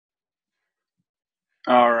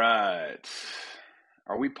All right.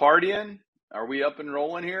 Are we partying? Are we up and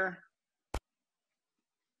rolling here?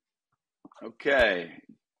 Okay.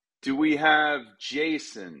 Do we have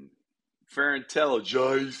Jason Ferrantello?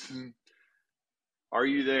 Jason, are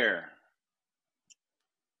you there?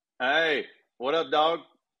 Hey, what up, dog?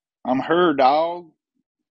 I'm her dog.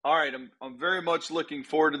 All right, I'm very much looking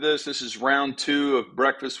forward to this. This is round 2 of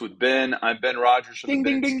Breakfast with Ben. I'm Ben Rogers from the Ding,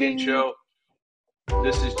 Ben ding, and ding, Skin ding. Show.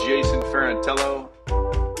 This is Jason Ferrantello.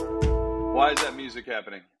 Why is that music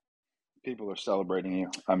happening? People are celebrating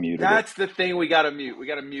you. I muted it. That's the thing we got to mute. We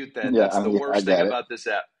got to mute that. Yeah, That's the I worst thing got it. about this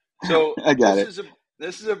app. So I got it.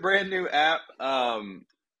 this is a brand new app,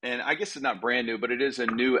 and I guess it's not brand new, but it is a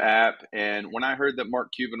new app. And when I heard that Mark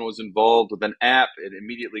Cuban was involved with an app, it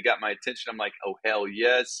immediately got my attention. I'm like, oh hell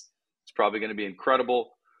yes, it's probably going to be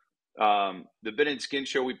incredible. The Ben and Skin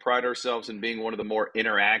Show, we pride ourselves in being one of the more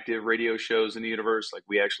interactive radio shows in the universe. Like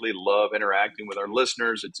we actually love interacting with our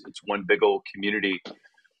listeners. It's one big old community.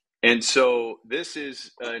 And so this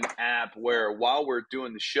is an app where while we're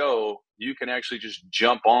doing the show, you can actually just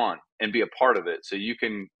jump on and be a part of it. So you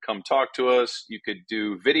can come talk to us. You could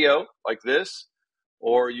do video like this,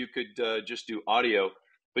 or you could just do audio.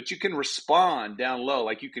 But you can respond down low.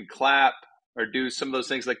 Like you can clap or do some of those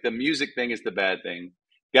things. Like the music thing is the bad thing.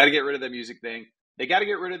 Got to get rid of the music thing. They got to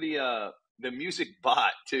get rid of the music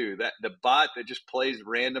bot too. That the bot that just plays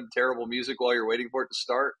random terrible music while you're waiting for it to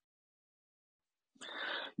start.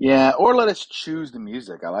 Yeah, or let us choose the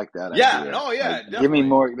music. I like that Yeah. idea. Oh yeah. Like, give me Definitely.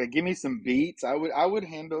 more. Like, give me some beats. I would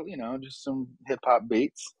handle, just some hip hop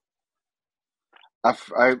beats.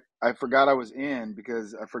 I forgot I was in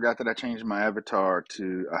because I forgot that I changed my avatar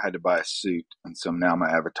to I had to buy a suit, and so now my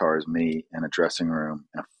avatar is me in a dressing room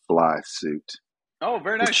in a fly suit. Oh,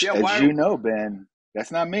 very nice. Which, Yeah. as you know, Ben,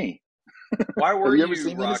 that's not me. Why Have were you ever you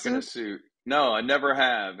seen me in a rocking a suit? suit? No, I never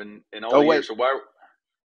have in all Oh the years. wait, So why?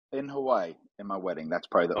 in Hawaii, in my wedding. That's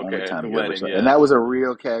probably the only Okay, time the you ever wedding. saw. And that Yes. was a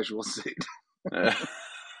real casual suit. Uh,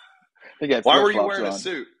 They got why flip were you flops wearing a on.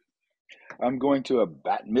 suit? I'm going to a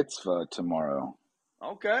bat mitzvah tomorrow.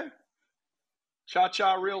 Okay. Cha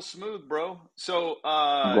cha, real smooth, bro. So,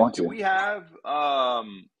 I'm going do to.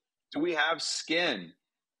 we have skin?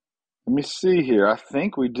 Let me see here. I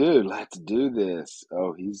think we do. Let's do this.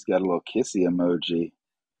 Oh, he's got a little kissy emoji.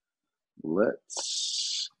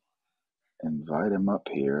 Let's invite him up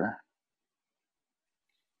here.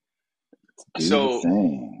 Let's do the So,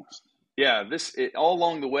 thing. yeah, all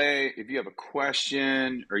along the way. If you have a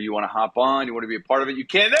question or you want to hop on, you want to be a part of it, you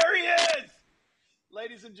can. There he is,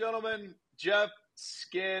 ladies and gentlemen. Jeff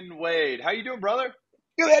Skin Wade. How you doing, brother?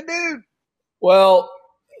 Look at that dude. Well,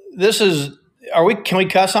 can we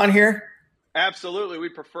cuss on here? Absolutely, we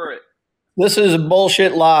prefer it. This is a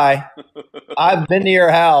bullshit lie. I've been to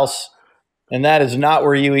your house, and that is not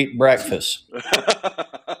where you eat breakfast.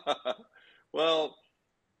 Well,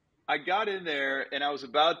 I got in there and I was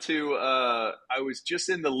about to, I was just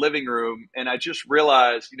in the living room and I just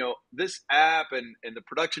realized, this app and the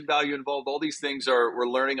production value involved, all these things we're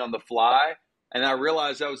learning on the fly. And I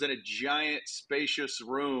realized I was in a giant, spacious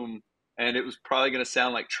room and it was probably going to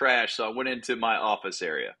sound like trash. So I went into my office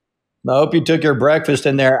area. I hope you took your breakfast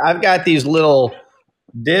in there. I've got these little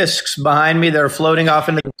discs behind me that are floating off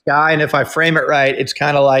into the sky, and if I frame it right, it's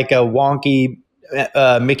kind of like a wonky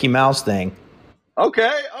Mickey Mouse thing.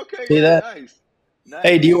 Okay. See Yeah. that? Nice.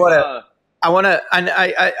 Hey, do you want to? Uh, I want to.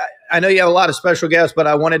 I know you have a lot of special guests, but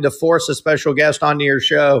I wanted to force a special guest onto your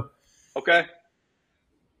show. okay.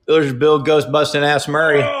 There's Bill Ghostbusting Ass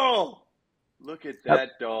Murray. Oh, look at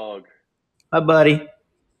that dog. Hi, buddy.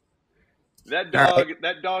 That All dog. right.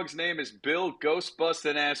 That dog's name is Bill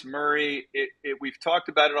Ghostbusting Ass Murray. We've talked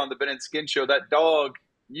about it on the Ben and Skin Show. That dog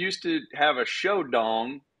used to have a show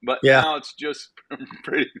dong, but Yeah. now it's just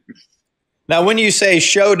pretty. Now, when you say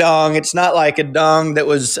show dong, it's not like a dong that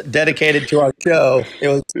was dedicated to our show.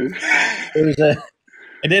 It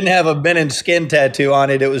didn't have a Ben and Skin tattoo on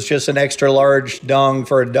it. It was just an extra large dong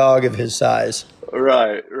for a dog of his size.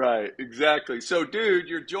 Right, exactly. So, dude,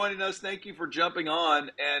 you're joining us. Thank you for jumping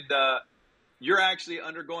on, and you're actually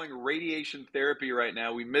undergoing radiation therapy right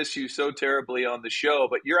now. We miss you so terribly on the show,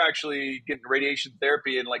 but you're actually getting radiation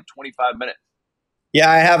therapy in like 25 minutes. Yeah,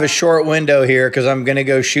 I have a short window here because I'm going to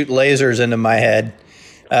go shoot lasers into my head.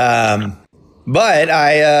 But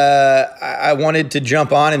I wanted to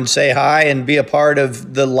jump on and say hi and be a part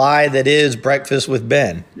of the lie that is Breakfast with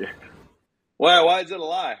Ben. Yeah. Why is it a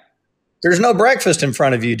lie? There's no breakfast in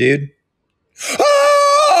front of you, dude.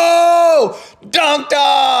 Oh, dunked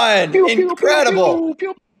on! Pew, Incredible. pew,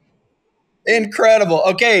 pew, pew. Incredible.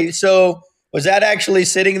 Okay, so was that actually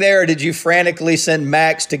sitting there, or did you frantically send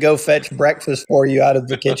Max to go fetch breakfast for you out of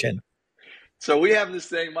the kitchen? So we have this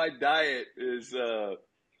thing. My diet is I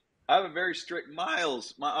have a very strict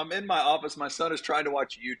Miles. I'm in my office. My son is trying to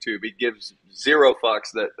watch YouTube. He gives zero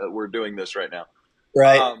fucks that we're doing this right now.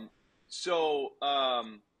 Right. Um, so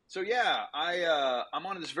yeah, I'm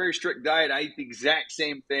on this very strict diet. I eat the exact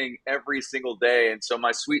same thing every single day, and so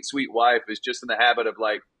my sweet wife is just in the habit of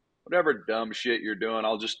like whatever dumb shit you're doing,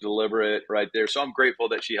 I'll just deliver it right there. So I'm grateful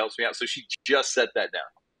that she helps me out. So she just set that down.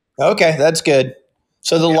 Okay, that's good.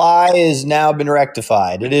 So the lie has now been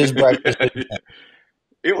rectified. It is breakfast.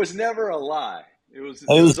 It was never a lie. It was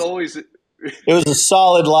always. It was a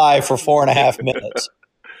solid lie for 4.5 minutes.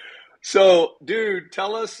 So, dude,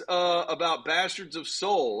 tell us about Bastards of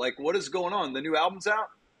Soul. Like, what is going on? The new album's out?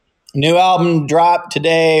 New album dropped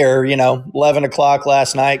today, or 11 o'clock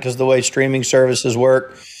last night, because the way streaming services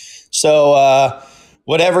work. So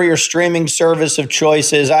whatever your streaming service of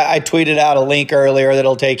choice is, I tweeted out a link earlier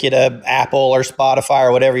that'll take you to Apple or Spotify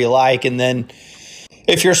or whatever you like. And then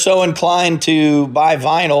if you're so inclined to buy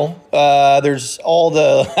vinyl, there's all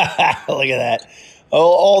the look at that.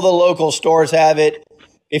 All the local stores have it.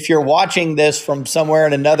 If you're watching this from somewhere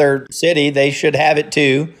in another city, they should have it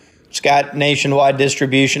too. It's got nationwide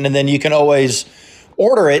distribution, and then you can always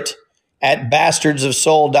order it at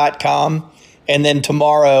bastardsofsoul.com. And then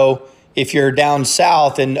tomorrow, if you're down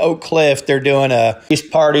south in Oak Cliff, they're doing a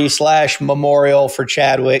party / memorial for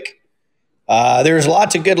Chadwick. There's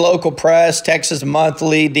lots of good local press. Texas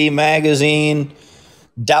Monthly, D Magazine,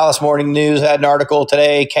 Dallas Morning News had an article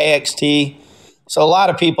today, KXT. So a lot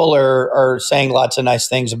of people are saying lots of nice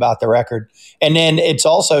things about the record. And then it's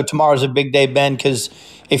also, tomorrow's a big day, Ben, because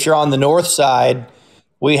if you're on the north side,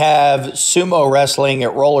 we have sumo wrestling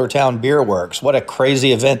at Rollertown Beer Works. What a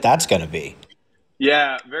crazy event that's going to be.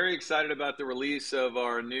 Yeah, very excited about the release of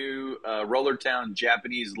our new Rollertown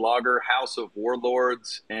Japanese lager, House of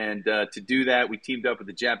Warlords. And to do that, we teamed up with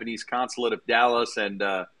the Japanese Consulate of Dallas, and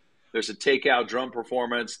there's a takeout drum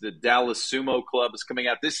performance. The Dallas Sumo Club is coming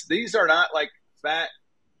out. These are not like fat,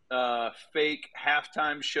 fake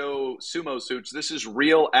halftime show sumo suits. This is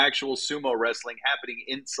real, actual sumo wrestling happening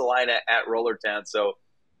in Salina at Rollertown. So,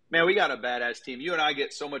 man, we got a badass team. You and I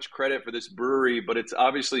get so much credit for this brewery, but it's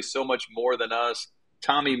obviously so much more than us.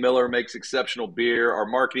 Tommy Miller makes exceptional beer. Our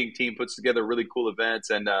marketing team puts together really cool events,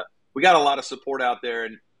 and we got a lot of support out there.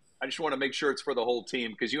 And I just want to make sure it's for the whole team,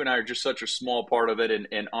 because you and I are just such a small part of it,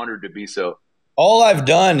 and honored to be so. All I've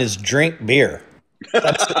done is drink beer.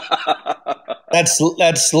 That's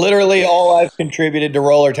literally all I've contributed to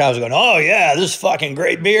Rollertown. Going, oh yeah, this is fucking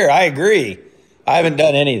great beer. I agree. I haven't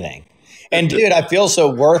done anything. And dude, I feel so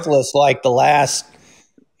worthless. Like the last,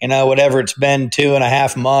 whatever it's been,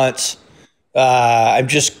 2.5 months. I'm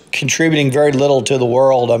just contributing very little to the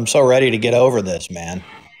world. I'm so ready to get over this, man.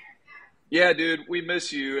 Yeah, dude, we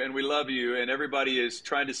miss you and we love you, and everybody is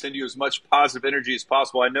trying to send you as much positive energy as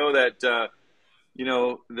possible. I know that the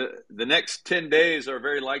next 10 days are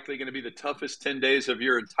very likely going to be the toughest 10 days of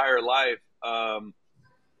your entire life.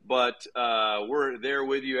 But we're there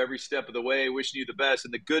with you every step of the way, wishing you the best.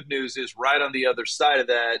 And the good news is, right on the other side of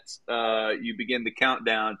that, you begin the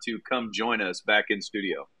countdown to come join us back in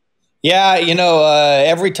studio. Yeah,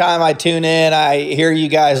 every time I tune in, I hear you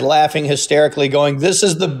guys laughing hysterically, going, "This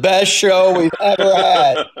is the best show we've ever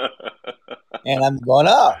had." And I'm going,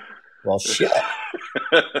 "Oh, well, shit."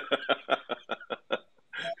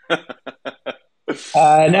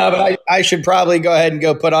 No, but I should probably go ahead and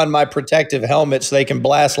go put on my protective helmet so they can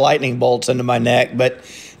blast lightning bolts into my neck. But,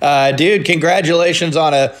 dude, congratulations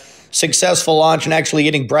on a successful launch and actually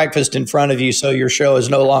getting breakfast in front of you, so your show is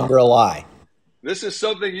no longer a lie. This is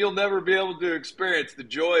something you'll never be able to experience, the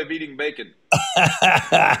joy of eating bacon.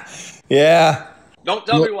 Yeah. Don't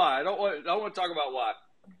tell me why. I don't want to talk about why.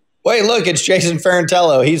 Wait, look, it's Jason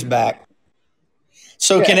Ferrantello. He's back.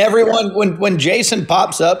 So can everyone, when Jason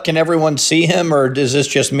pops up, can everyone see him, or is this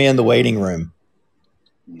just me in the waiting room?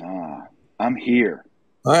 Nah, I'm here.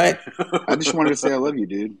 All right. I just wanted to say I love you,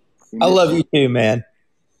 dude. I love you too, man.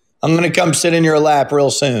 I'm going to come sit in your lap real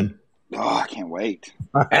soon. Oh, I can't wait.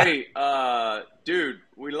 Hey, dude,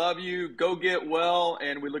 we love you. Go get well,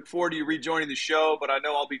 and we look forward to you rejoining the show. But I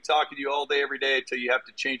know I'll be talking to you all day, every day, until you have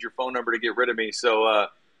to change your phone number to get rid of me. So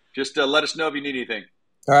just let us know if you need anything.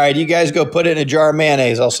 All right, you guys go put it in a jar of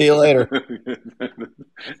mayonnaise. I'll see you later.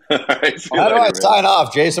 All right, How do I sign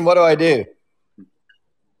off, Jason? What do I do?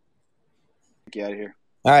 Get out of here.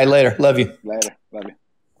 All right, later. Love you. Later. Love you.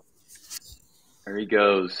 There he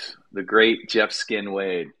goes, the great Jeff Skin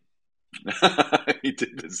Wade. He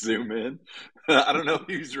did the zoom in. I don't know if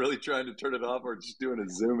he was really trying to turn it off or just doing a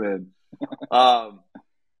zoom in.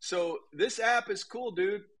 So this app is cool,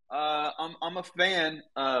 dude. I'm a fan.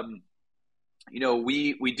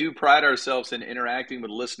 we do pride ourselves in interacting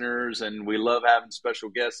with listeners, and we love having special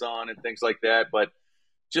guests on and things like that. But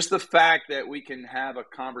just the fact that we can have a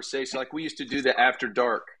conversation, like we used to do the After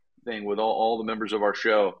Dark thing with all the members of our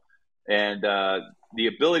show, and the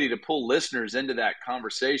ability to pull listeners into that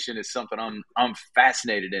conversation is something I'm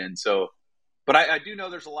fascinated in. So, but I do know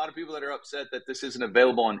there's a lot of people that are upset that this isn't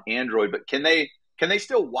available on Android. But can they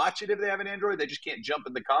still watch it if they have an Android? They just can't jump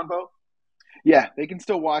in the combo. Yeah, they can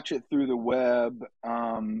still watch it through the web.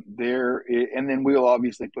 And then we'll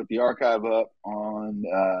obviously put the archive up on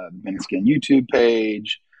the Miniskin YouTube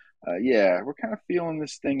page. Yeah, we're kind of feeling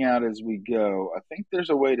this thing out as we go. I think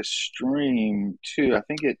there's a way to stream too.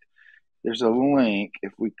 There's a link.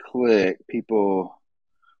 If we click,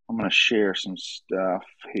 I'm going to share some stuff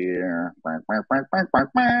here.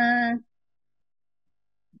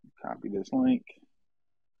 Copy this link.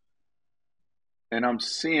 And I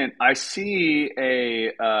see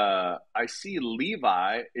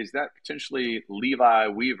Levi. Is that potentially Levi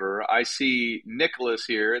Weaver? I see Nicholas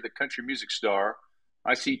here, the country music star.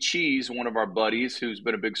 I see Cheese, one of our buddies, who's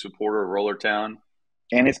been a big supporter of Roller Town.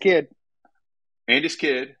 And his kid.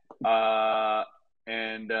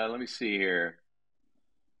 And let me see here.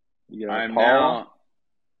 I'm Paul. now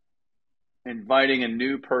inviting a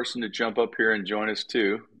new person to jump up here and join us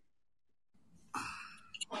too.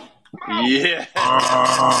 Yeah.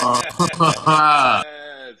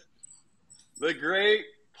 The great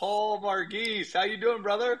Paul Varghese. How you doing,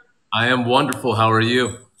 brother? I am wonderful. How are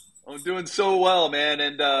you? I'm doing so well, man.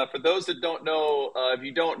 And for those that don't know, if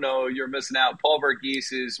you don't know, you're missing out. Paul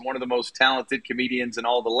Varghese is one of the most talented comedians in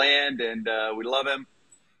all the land, and we love him.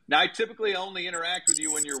 Now, I typically only interact with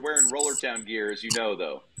you when you're wearing Roller Town gear, as you know,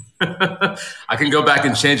 though. I can go back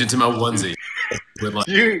and change it to my onesie.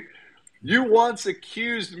 You once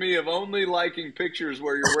accused me of only liking pictures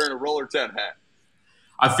where you're wearing a Roller Town hat.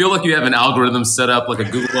 I feel like you have an algorithm set up, like a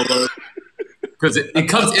Google alert, because it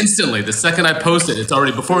comes instantly. The second I post it, it's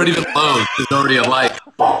already, before it even loads, there's already a like.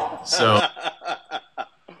 So,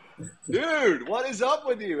 dude, what is up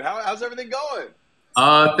with you? How's everything going?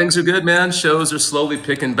 Things are good, man. Shows are slowly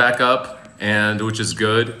picking back up, which is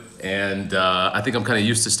good. And I think I'm kind of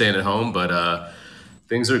used to staying at home, but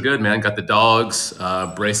things are good, man. Got the dogs,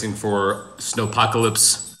 bracing for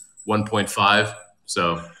Snowpocalypse 1.5.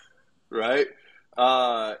 So, right.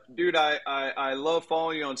 Dude, I love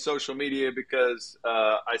following you on social media because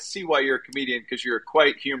I see why you're a comedian, because you're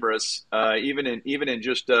quite humorous, even in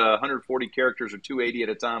just 140 characters or 280 at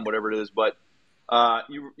a time, whatever it is. But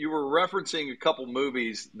you were referencing a couple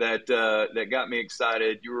movies that got me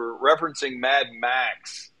excited. You were referencing Mad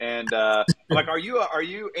Max, and like, are you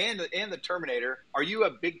and the Terminator? Are you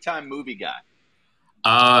a big time movie guy?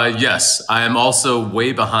 Yes, I am also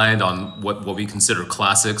way behind on what we consider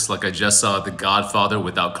classics. Like, I just saw The Godfather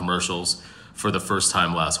without commercials for the first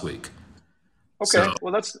time last week. Okay, so,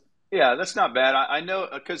 well, that's not bad. I know,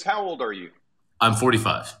 because how old are you? I'm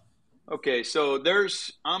 45. Okay, so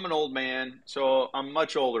I'm an old man, so I'm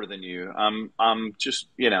much older than you. I'm just,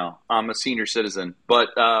 I'm a senior citizen. But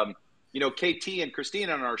KT and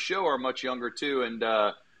Christina on our show are much younger too, and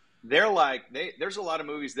they're like, there's a lot of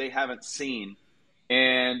movies they haven't seen.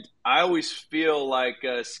 And I always feel like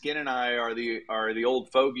Skin and I are the old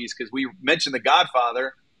fogies, because we mentioned The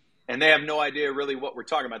Godfather, and they have no idea really what we're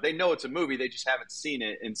talking about. They know it's a movie, they just haven't seen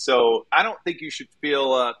it. And so I don't think you should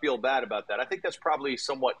feel bad about that. I think that's probably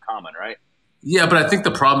somewhat common, right? Yeah, but I think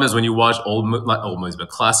the problem is when you watch old movies, but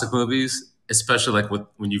classic movies, especially like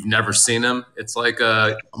when you've never seen them, it's like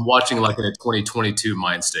I'm watching like in a 2022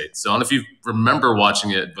 mind state. So I don't know if you remember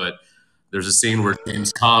watching it, but there's a scene where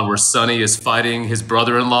where Sonny is fighting his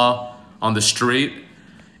brother-in-law on the street,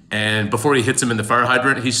 and before he hits him in the fire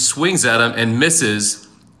hydrant, he swings at him and misses,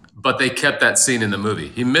 but they kept that scene in the movie.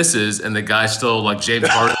 He misses, and the guy still, like, James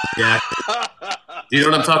Harden. Yeah. You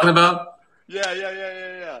know what I'm talking about?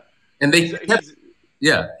 Yeah. And they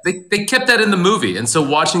kept that in the movie. And so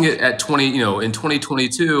watching it at in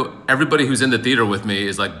 2022, everybody who's in the theater with me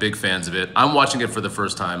is like big fans of it. I'm watching it for the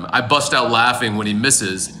first time. I bust out laughing when he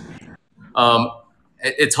misses.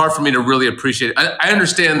 It's hard for me to really appreciate it. I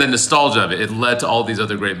understand the nostalgia of it. It led to all these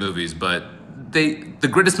other great movies, but the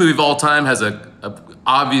greatest movie of all time has a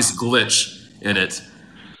obvious glitch in it.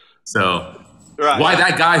 So why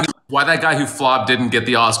that guy who flopped didn't get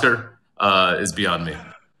the Oscar is beyond me.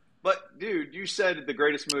 But dude, you said the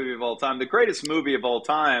greatest movie of all time. The greatest movie of all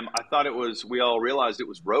time, I thought we all realized it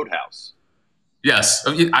was Roadhouse. Yes.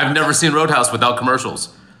 I've never seen Roadhouse without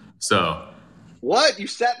commercials. So. What? You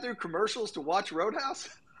sat through commercials to watch Roadhouse?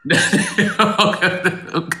 Yeah,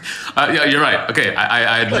 you're right. Okay,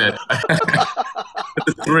 I admit.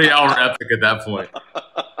 It's a 3-hour epic at that point.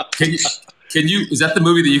 Can you? Is that the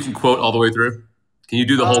movie that you can quote all the way through? Can you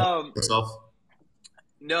do the whole yourself?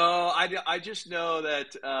 No, I just know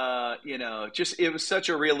that, just it was such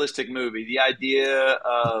a realistic movie. The idea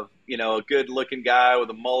of, a good looking guy with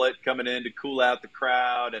a mullet coming in to cool out the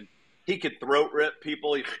crowd, and he could throat rip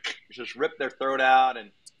people. He just rip their throat out.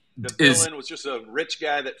 And the villain was just a rich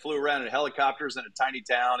guy that flew around in helicopters in a tiny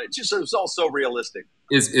town. It was all so realistic.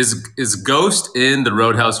 Is Ghost in the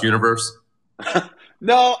Roadhouse universe?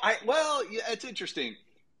 No, it's interesting.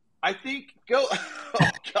 I think oh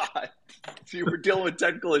God. So you were dealing with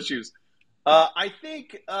technical issues. I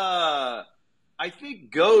think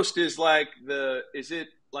Ghost is like the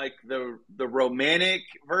romantic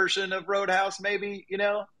version of Roadhouse, maybe,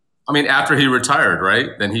 I mean, after he retired, right?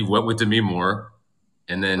 Then he went with Demi Moore,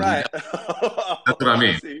 and then right. That's what I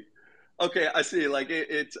mean. I see. Okay, I see. Like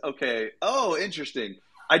it's okay. Oh, interesting.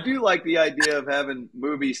 I do like the idea of having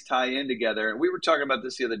movies tie in together, and we were talking about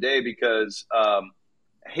this the other day because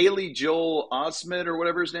Haley Joel Osment or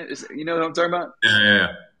whatever his name is. You know what I'm talking about?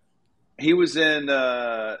 Yeah. He was in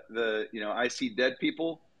I See Dead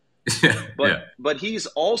People. But he's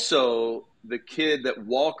also the kid that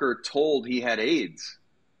Walker told he had AIDS.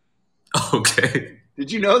 Okay.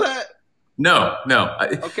 Did you know that? No.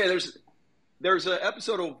 Okay, there's an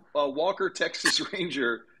episode of Walker, Texas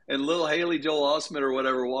Ranger, and little Haley Joel Osment or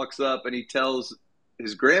whatever walks up and he tells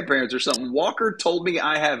his grandparents or something, Walker told me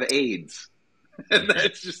I have AIDS. And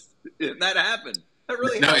that happened. That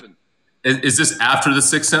really happened. Is this after The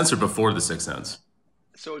Sixth Sense or before The Sixth Sense?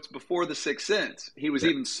 So it's before The Sixth Sense. He was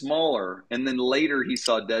even smaller, and then later he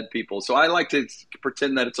saw Dead People. So I like to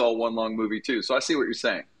pretend that it's all one long movie too. So I see what you're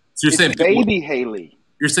saying. So you're saying baby Haley.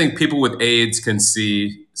 You're saying people with AIDS can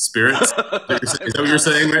see spirits? Is that what you're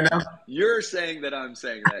saying right now? You're saying that I'm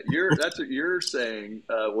saying that. That's what you're saying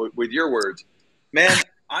with your words, man.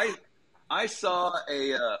 I saw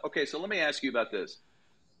okay, so let me ask you about this.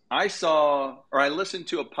 I listened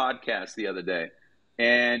to a podcast the other day,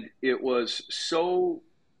 and it was so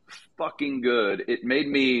fucking good. It made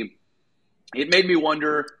me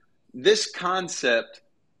wonder, this concept,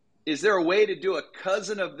 is there a way to do a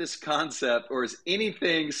cousin of this concept, or is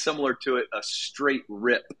anything similar to it a straight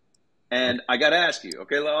rip? And I got to ask you,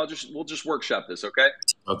 okay, we'll just workshop this, okay?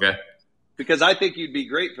 Okay. Because I think you'd be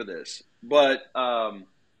great for this. But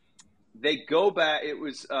they go back. It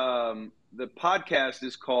was the podcast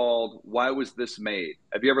is called "Why Was This Made?"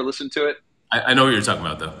 Have you ever listened to it? I know what you're talking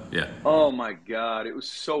about, though. Yeah. Oh my God, it was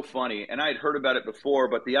so funny, and I had heard about it before.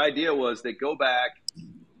 But the idea was they go back,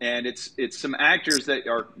 and it's some actors that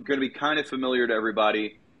are going to be kind of familiar to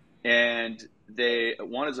everybody, and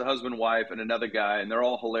one is a husband, wife, and another guy, and they're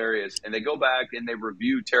all hilarious. And they go back and they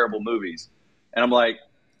review terrible movies, and I'm like,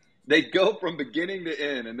 they go from beginning to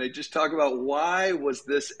end, and they just talk about why was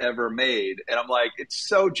this ever made. And I'm like, it's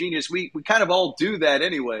so genius. We kind of all do that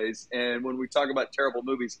anyways. And when we talk about terrible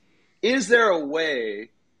movies, is there a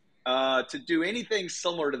way to do anything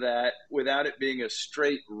similar to that without it being a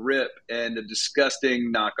straight rip and a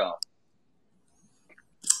disgusting knockoff?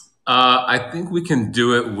 I think we can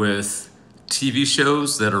do it with TV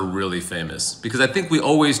shows that are really famous, because I think we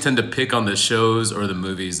always tend to pick on the shows or the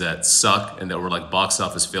movies that suck and that were like box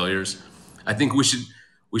office failures. I think we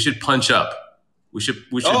should punch up. We should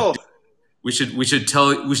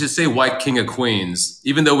say White King of Queens,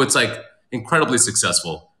 even though it's like incredibly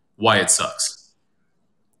successful, why it sucks.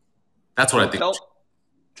 That's what I think.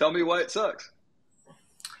 Tell me why it sucks.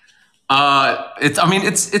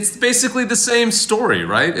 It's basically the same story,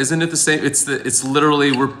 right? Isn't it the same? It's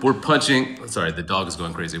literally we're punching. Sorry, the dog is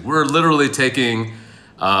going crazy. We're literally taking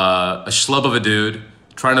a schlub of a dude,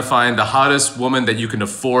 trying to find the hottest woman that you can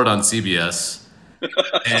afford on CBS,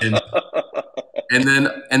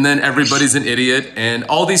 and then everybody's an idiot, and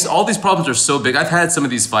all these problems are so big. I've had some of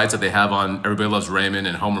these fights that they have on Everybody Loves Raymond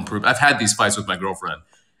and Home Improvement. I've had these fights with my girlfriend,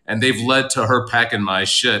 and they've led to her packing my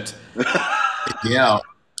shit. Yeah,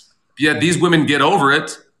 these women get over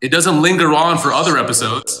it. It doesn't linger on for other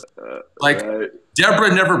episodes. Like, right.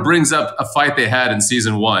 Deborah never brings up a fight they had in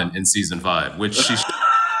season 1 in season 5, which she should.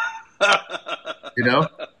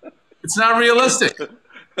 It's not realistic.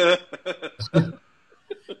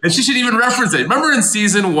 And she should even reference it. Remember in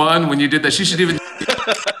season 1 when you did that? She should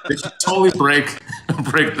totally break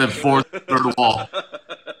the third wall.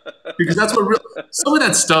 Because that's what some of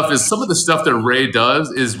that stuff is. Some of the stuff that Ray does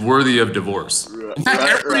is worthy of divorce. In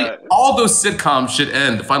fact, all those sitcoms should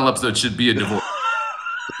end. The final episode should be a divorce.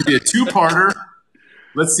 It should be a 2-parter.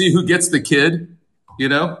 Let's see who gets the kid.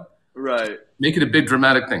 Right. Make it a big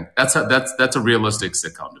dramatic thing. That's a realistic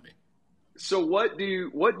sitcom to me. So what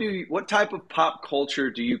type of pop culture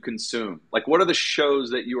do you consume? Like, what are the shows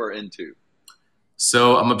that you are into?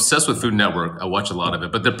 So I'm obsessed with Food Network. I watch a lot of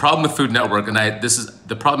it. But the problem with Food Network, and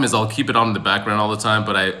the problem is I'll keep it on in the background all the time,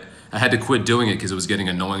 but I had to quit doing it because it was getting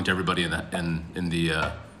annoying to everybody in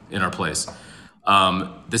our place.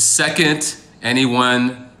 The second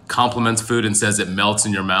anyone compliments food and says it melts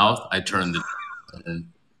in your mouth, I turn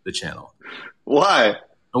the channel. Why?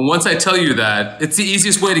 And once I tell you that, it's the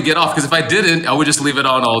easiest way to get off, because if I didn't, I would just leave it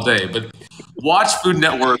on all day. But watch Food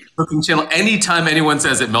Network cooking channel anytime anyone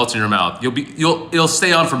says it melts in your mouth. It'll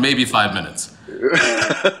stay on for maybe 5 minutes.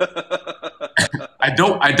 I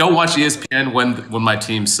don't watch ESPN when my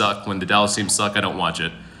teams suck. When the Dallas teams suck, I don't watch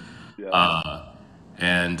it. Yeah.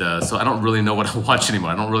 So I don't really know what I watch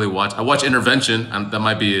anymore. I don't really watch. I watch Intervention. That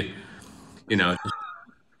might be,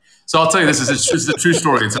 So I'll tell you, this is a true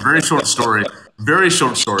story. It's a very short story.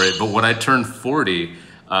 But when I turned 40,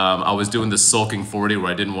 I was doing this sulking 40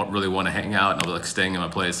 where I didn't really want to hang out, and I was like staying in my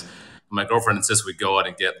place. My girlfriend insisted we go out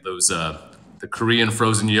and get those the Korean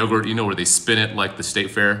frozen yogurt. Where they spin it like the State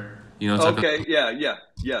Fair. Okay.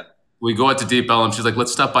 Yeah. We go out to Deep Ellum. She's like,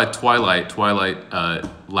 let's stop by Twilight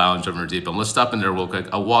Lounge over in Deep Ellum. Let's stop in there real quick.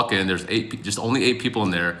 I walk in. There's only 8 people in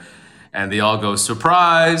there. And they all go,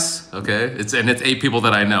 surprise, okay? It's 8 people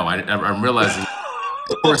that I know. I'm realizing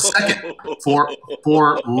for a second,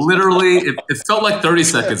 for literally, it felt like 30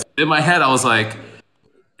 seconds. In my head, I was like,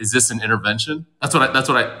 is this an intervention? That's what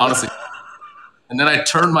I honestly, and then I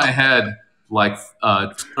turned my head like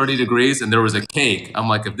 30 degrees and there was a cake. I'm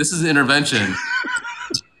like, if this is an intervention,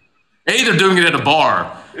 A, they're doing it at a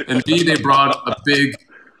bar, and B, they brought a big,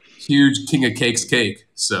 huge King of Cakes cake.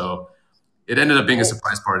 So it ended up being a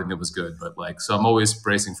surprise party, and it was good. But so I'm always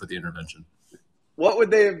bracing for the intervention. What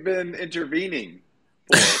would they have been intervening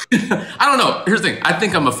for? I don't know. Here's the thing. I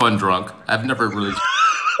think I'm a fun drunk. I've never.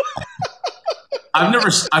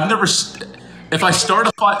 If I start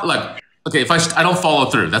a fight, I don't follow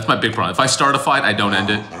through. That's my big problem. If I start a fight, I don't end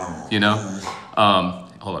it.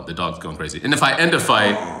 Hold on, the dog's going crazy. And if I end a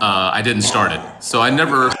fight, I didn't start it. So I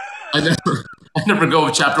never go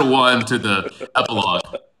with chapter 1 to the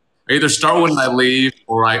epilogue. I either start when I leave,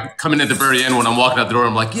 or I come in at the very end when I'm walking out the door.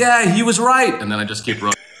 I'm like, yeah, he was right, and then I just keep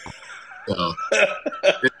running. So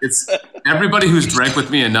it's everybody who's drank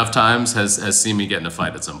with me enough times has seen me get in a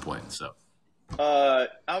fight at some point. So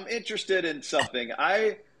I'm interested in something.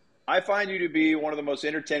 I find you to be one of the most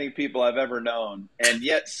entertaining people I've ever known, and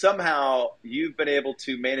yet somehow you've been able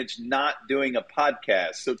to manage not doing a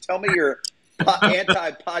podcast. So tell me your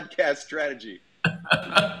anti-podcast strategy.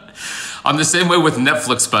 I'm the same way with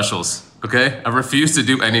Netflix specials, okay? I refuse to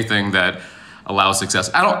do anything that allows success.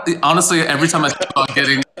 Honestly, every time I think about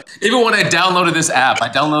even when I downloaded this app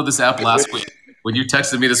last week, when you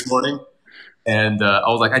texted me this morning, and I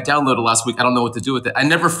was like, I downloaded last week, I don't know what to do with it. I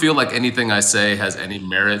never feel like anything I say has any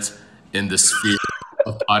merit in the sphere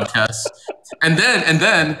of podcasts. And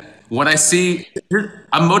then when I see,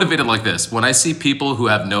 I'm motivated like this. When I see people who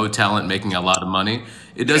have no talent making a lot of money,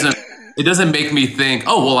 it doesn't make me think,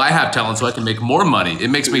 oh, well, I have talent, so I can make more money. It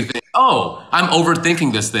makes me think, oh, I'm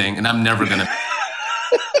overthinking this thing, and I'm never going to.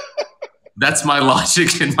 That's my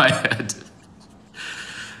logic in my head.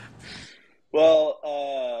 Well,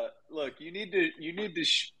 look, you need to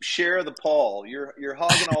share the Paul. You're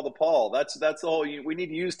hogging all the Paul. That's the whole. We need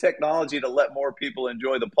to use technology to let more people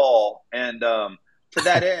enjoy the Paul. And to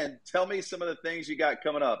that end, tell me some of the things you got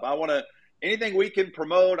coming up. I want to. Anything we can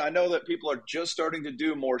promote. I know that people are just starting to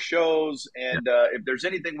do more shows, and if there's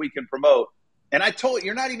anything we can promote. And I told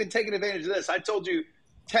you're not even taking advantage of this. I told you,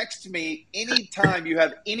 text me anytime you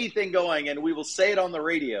have anything going, and we will say it on the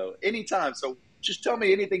radio anytime. So just tell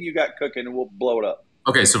me anything you got cooking, and we'll blow it up.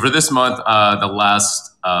 Okay, so for this month, the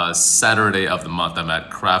last Saturday of the month, I'm at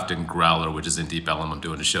Craft and Growler, which is in Deep Ellum. I'm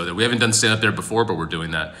doing a show there. We haven't done stand-up there before, but we're doing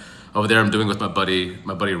that. Over there, I'm doing with my buddy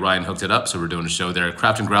Ryan hooked it up, so we're doing a show there at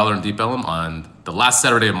Craft and Growler in Deep Ellum on the last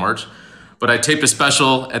Saturday of March. But I taped a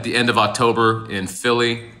special at the end of October in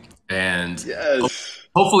Philly, and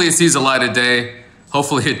hopefully it sees the light of day.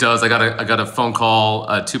 Hopefully it does. I got a phone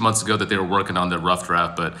call 2 months ago that they were working on the rough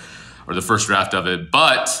draft, or the first draft of it.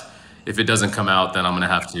 But if it doesn't come out, then I'm going to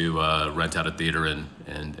have to rent out a theater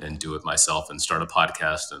and do it myself and start a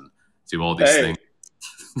podcast and do all these things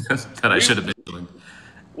that I should have been doing.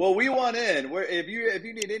 Well, we want in. If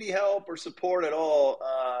you need any help or support at all,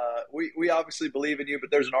 we obviously believe in you, but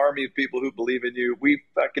there's an army of people who believe in you. We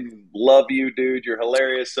fucking love you, dude. You're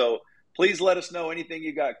hilarious. So please let us know anything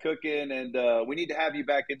you got cooking, and we need to have you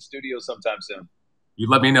back in studio sometime soon. You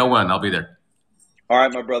let me know when. I'll be there. All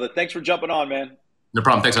right, my brother. Thanks for jumping on, man. No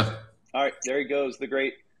problem. Thanks, man. All right, there he goes, the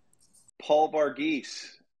great Paul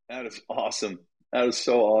Varghese. That is awesome. That is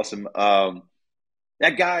so awesome.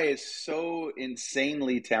 That guy is so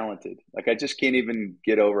insanely talented. Like, I just can't even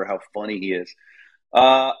get over how funny he is.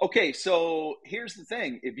 Okay, so here's the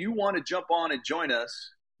thing. If you want to jump on and join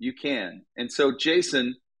us, you can. And so,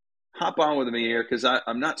 Jason, hop on with me here because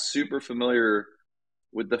I'm not super familiar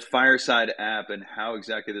with the Fireside app and how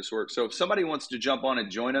exactly this works. So if somebody wants to jump on and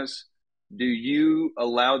join us, do you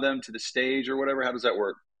allow them to the stage or whatever? How does that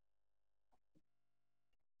work?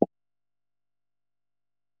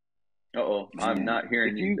 Uh-oh, I'm not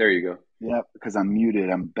hearing you. There you go. Yeah, because I'm muted.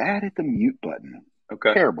 I'm bad at the mute button.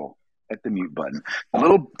 Okay. Terrible at the mute button. The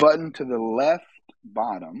little button to the left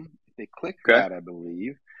bottom, if they click that, I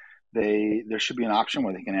believe, there should be an option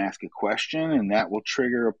where they can ask a question, and that will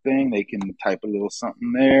trigger a thing. They can type a little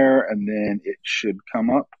something there, and then it should come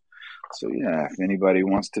up. So, yeah, if anybody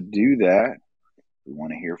wants to do that, we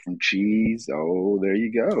want to hear from Cheese. Oh, there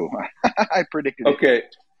you go. I predicted it. Okay.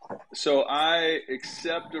 So I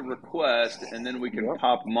accept a request, and then we can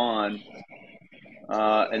pop them on,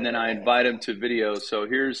 and then I invite him to video. So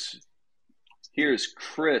here's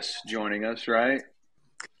Chris joining us, right?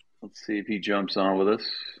 Let's see if he jumps on with us.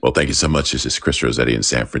 Well, thank you so much. This is Chris Rossetti in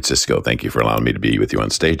San Francisco. Thank you for allowing me to be with you on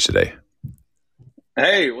stage today.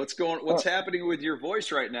 Hey, what's happening with your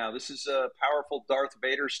voice right now? This is a powerful Darth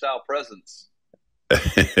Vader style presence.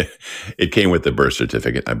 It came with the birth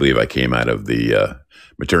certificate. I believe I came out of the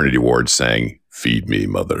maternity ward saying, "Feed me,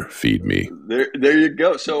 mother, feed me." There you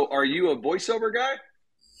go. So are you a voiceover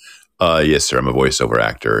guy? Yes, sir. I'm a voiceover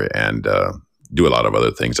actor and do a lot of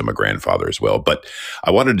other things. I'm a grandfather as well. But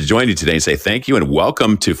I wanted to join you today and say thank you and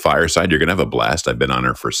welcome to Fireside. You're going to have a blast. I've been on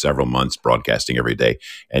here for several months broadcasting every day,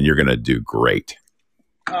 and you're going to do great.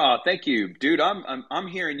 Oh, thank you, dude. I'm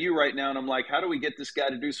hearing you right now, and I'm like, how do we get this guy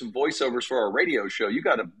to do some voiceovers for our radio show? You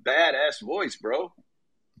got a badass voice, bro.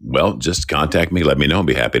 Well, just contact me. Let me know. I'll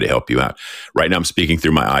be happy to help you out. Right now, I'm speaking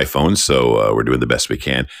through my iPhone, so we're doing the best we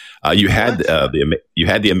can. You had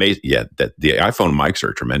the amazing, the iPhone mics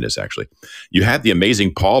are tremendous. Actually, you had the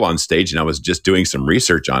amazing Paul on stage, and I was just doing some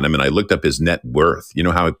research on him, and I looked up his net worth. You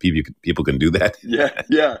know how people can do that?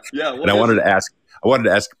 Yeah. And I wanted to ask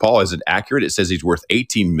Paul, is it accurate? It says he's worth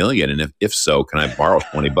 $18 million, and if so, can I borrow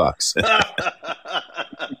 $20?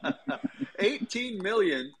 $18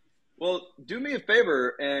 million. Well, do me a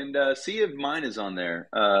favor and see if mine is on there.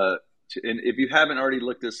 And if you haven't already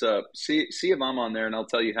looked this up, see if I'm on there, and I'll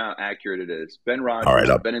tell you how accurate it is. Ben Rogers, all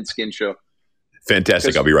right, Ben and Skin Show.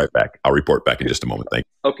 Fantastic. I'll be right back. I'll report back in just a moment. Thank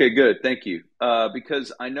you. Okay, good. Thank you.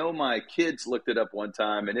 Because I know my kids looked it up one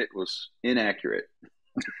time, and it was inaccurate.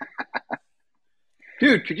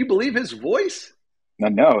 Dude, could you believe his voice?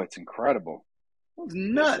 No, it's incredible. It's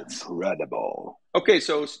nuts. It's incredible. Okay,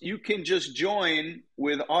 so you can just join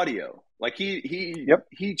with audio. Like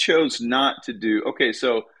he chose not to do. Okay,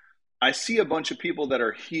 so I see a bunch of people that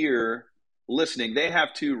are here listening. They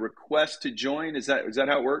have to request to join. Is that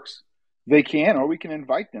how it works? They can, or we can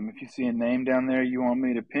invite them. If you see a name down there you want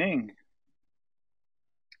me to ping.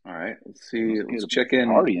 All right, let's see. Let's check in.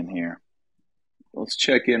 Party in here. Let's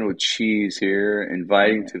check in with Cheese here.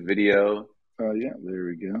 Inviting to video. Oh, yeah, there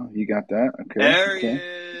we go. You got that? Okay. There he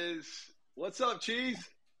is. What's up, Cheese?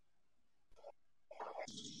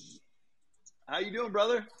 How you doing,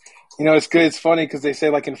 brother? You know, it's good. It's funny because they say,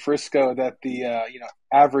 like in Frisco, that the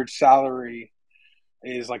average salary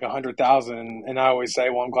is like $100,000, and I always say,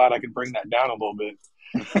 well, I'm glad I could bring that down a little bit.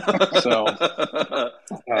 So,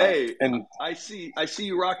 hey, and I see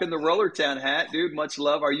you rocking the Rollertown hat, dude. Much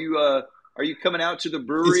love. Are you coming out to the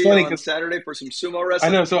brewery on Saturday for some sumo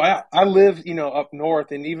wrestling? I know. So I live, up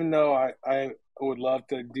north, and even though I would love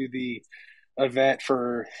to do the event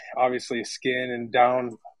for obviously Skin and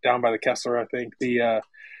down by the Kessler, I think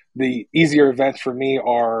the easier events for me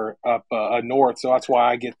are up north. So that's why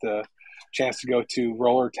I get the chance to go to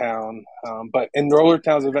Rollertown. But in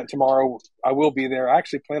Rollertown's event tomorrow, I will be there. I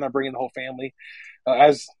actually plan on bringing the whole family.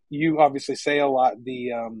 As you obviously say a lot,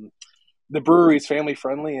 the brewery is family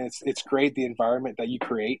friendly, and it's great, the environment that you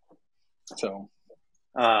create. So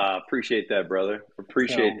appreciate that, brother.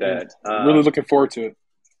 Appreciate that. Really looking forward to it.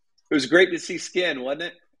 It was great to see Skin, wasn't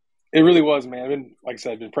it? It really was, man. Like I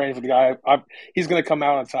said, I've been praying for the guy. He's going to come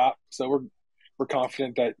out on top, so we're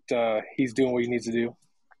confident that he's doing what he needs to do.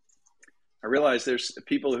 I realize there's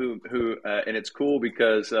people who and it's cool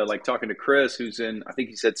because like talking to Chris, who's in, I think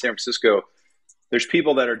he said San Francisco. There's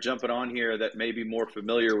people that are jumping on here that may be more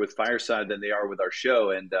familiar with Fireside than they are with our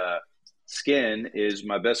show. And Skin is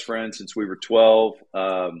my best friend since we were 12.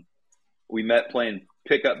 We met playing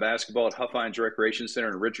pickup basketball at Huffines Recreation Center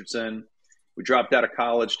in Richardson. We dropped out of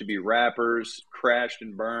college to be rappers, crashed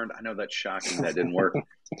and burned. I know that's shocking that didn't work.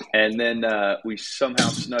 And then we somehow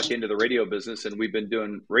snuck into the radio business, and we've been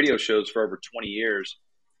doing radio shows for over 20 years.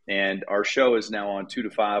 And our show is now on 2 to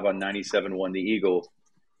 5 on 97.1 The Eagle.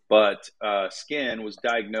 But Skin was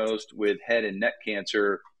diagnosed with head and neck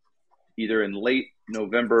cancer either in late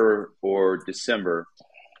November or December.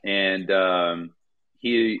 And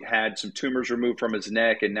he had some tumors removed from his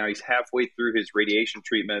neck, and now he's halfway through his radiation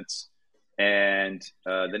treatments. And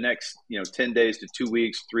the next, 10 days to 2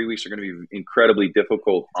 weeks, 3 weeks are going to be incredibly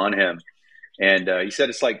difficult on him. And he said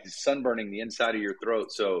it's like sunburning the inside of your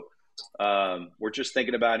throat. So we're just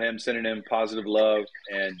thinking about him, sending him positive love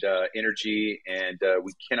and energy. And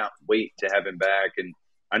we cannot wait to have him back. And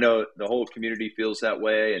I know the whole community feels that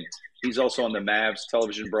way. And he's also on the Mavs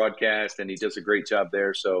television broadcast, and he does a great job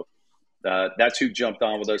there. So that's who jumped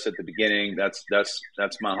on with us at the beginning. That's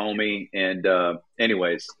my homie. And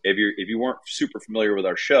anyways, if you weren't super familiar with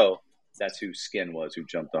our show, that's who Skin was, who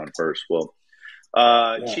jumped on first. Well,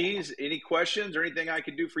 Cheese, any questions or anything I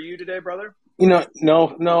could do for you today, brother? No.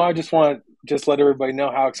 I just want to let everybody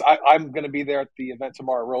know how I'm going to be there at the event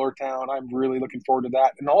tomorrow at Roller Town. I'm really looking forward to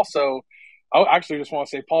that. And also, I actually just want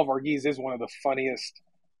to say Paul Varghese is one of the funniest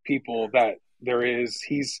people that there is.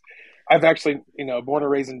 I've actually, born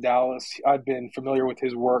and raised in Dallas. I've been familiar with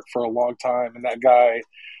his work for a long time, and that guy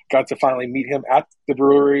got to finally meet him at the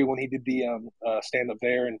brewery when he did the stand-up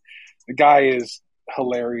there. And the guy is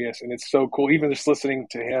hilarious, and it's so cool. Even just listening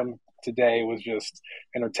to him today was just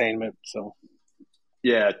entertainment. So,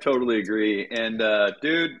 yeah, totally agree. And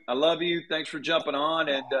dude, I love you. Thanks for jumping on,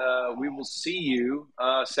 and we will see you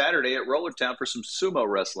Saturday at Roller Town for some sumo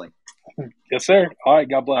wrestling. Yes, sir. All right,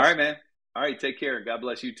 God bless. All right, man. All right, take care. God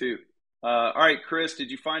bless you too. All right, Chris,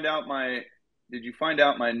 did you find out my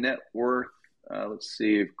net worth? Let's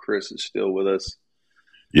see if Chris is still with us.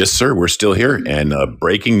 Yes, sir. We're still here. And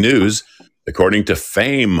breaking news, according to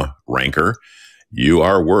Fame Ranker, you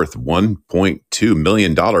are worth $1.2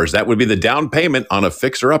 million. That would be the down payment on a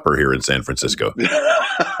fixer-upper here in San Francisco.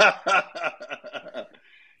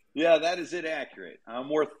 Yeah, that is inaccurate. I'm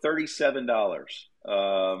worth $37.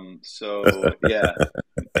 So, yeah.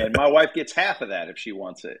 And my wife gets half of that if she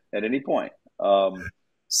wants it at any point.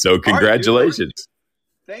 So congratulations.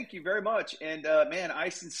 Right, thank you very much. And, man, I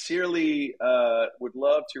sincerely would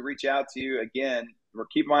love to reach out to you again.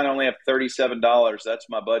 Keep in mind, I only have $37. That's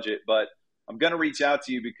my budget. But I'm going to reach out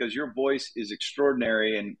to you because your voice is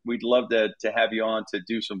extraordinary, and we'd love to have you on to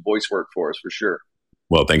do some voice work for us for sure.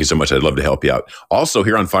 Well, thank you so much. I'd love to help you out. Also,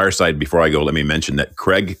 here on Fireside, before I go, let me mention that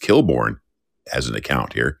Craig Kilborn has an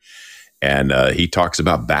account here, and he talks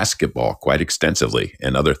about basketball quite extensively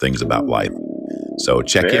and other things about life. So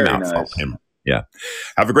check him out. Nice. Follow him. Yeah.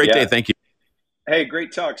 Have a great day. Thank you. Hey,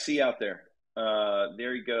 great talk. See you out there.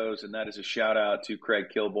 There he goes, and that is a shout out to Craig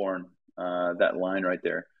Kilborn. That line right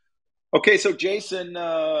there. Okay, so Jason,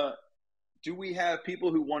 do we have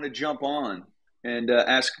people who want to jump on and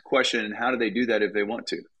ask a question, and how do they do that if they want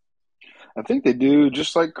to? I think they do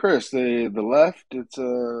just like Chris. The left, it's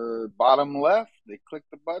bottom left. They click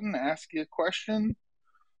the button, ask you a question.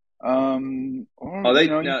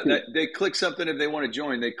 They click something if they want to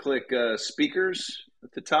join. They click speakers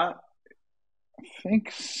at the top. I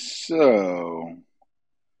think so.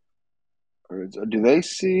 Or do they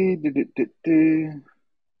see?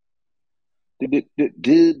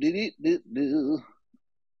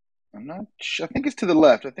 I'm not sure. I think it's to the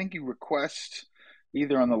left. I think you request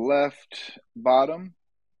either on the left bottom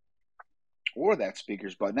or that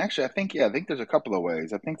speakers button. Actually, I think there's a couple of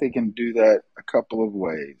ways. I think they can do that a couple of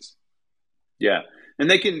ways. Yeah. And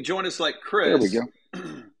they can join us like Chris. There we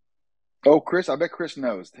go. Oh, Chris, I bet Chris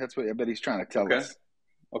knows. I bet he's trying to tell us.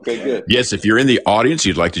 Okay, good. Yes, if you're in the audience,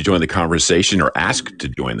 you'd like to join the conversation or ask to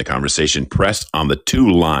join the conversation, press on the two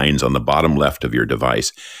lines on the bottom left of your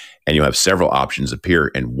device, and you'll have several options appear,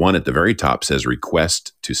 and one at the very top says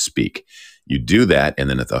request to speak. You do that, and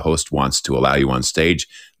then if the host wants to allow you on stage,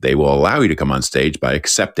 they will allow you to come on stage by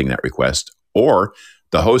accepting that request, or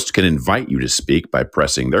the host can invite you to speak by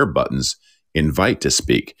pressing their buttons, invite to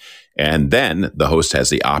speak. And then the host has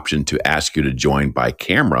the option to ask you to join by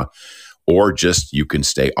camera, or just you can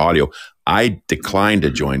stay audio. I declined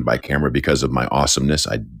to join by camera because of my awesomeness.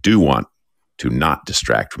 I do want to not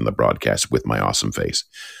distract from the broadcast with my awesome face.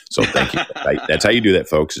 So thank you. That's how you do that,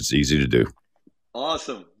 folks. It's easy to do.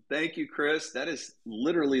 Awesome. Thank you, Chris. That is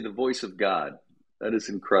literally the voice of God. That is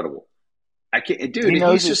incredible. I can't, dude. He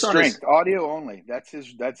knows his strength. Audio only. That's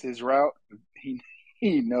his route. He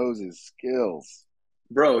knows his skills.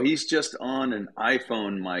 Bro, he's just on an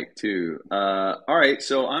iPhone mic too. All right,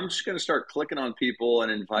 so I'm just going to start clicking on people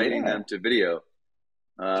and inviting them to video.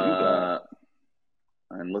 And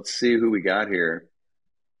let's see who we got here.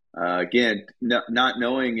 Again, not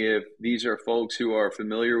knowing if these are folks who are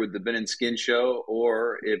familiar with the Ben and Skin show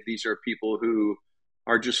or if these are people who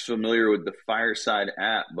are just familiar with the Fireside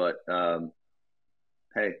app. But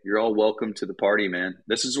hey, you're all welcome to the party, man.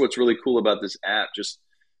 This is what's really cool about this app.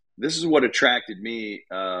 This is what attracted me,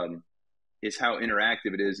 is how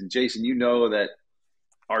interactive it is. And Jason, you know that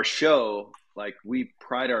our show, like, we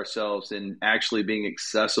pride ourselves in actually being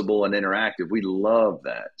accessible and interactive. We love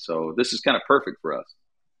that. So this is kind of perfect for us.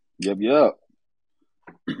 Yep.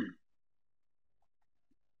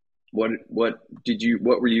 What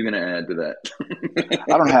were you going to add to that?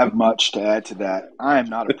 I don't have much to add to that. I am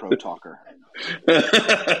not a pro talker.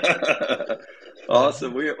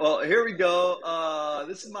 Awesome. Well, here we go.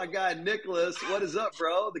 This is my guy Nicholas. What is up,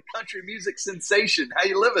 bro? The country music sensation. How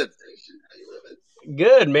you living?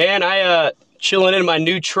 Good, man. I chilling in my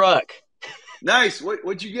new truck. Nice.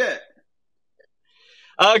 What'd you get?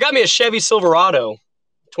 Got me a Chevy Silverado,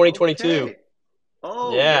 2022. Okay.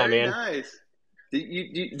 Oh, yeah, very man. Nice.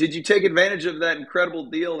 Did you take advantage of that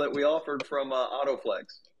incredible deal that we offered from Autoflex?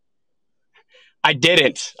 I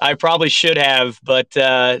didn't. I probably should have, but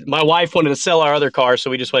my wife wanted to sell our other car,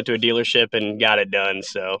 so we just went to a dealership and got it done.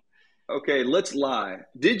 So, okay, let's lie.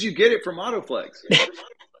 Did you get it from Autoflex?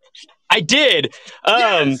 I did.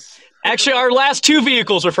 Yes. Actually, our last two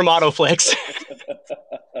vehicles were from Autoflex.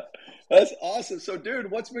 That's awesome. So,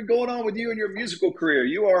 dude, what's been going on with you in your musical career?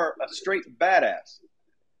 You are a straight badass.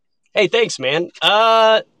 Hey, thanks, man.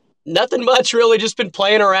 Nothing much, really. Just been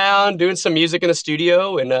playing around, doing some music in the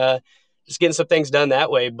studio, and just getting some things done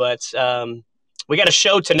that way. But we got a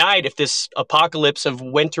show tonight. If this apocalypse of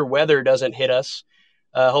winter weather doesn't hit us,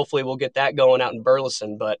 hopefully we'll get that going out in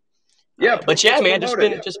Burleson. But yeah, man,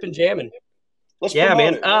 just been jamming. Let's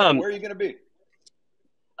man. It. Where are you going to be?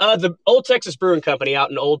 The Old Texas Brewing Company out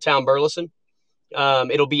in Old Town Burleson.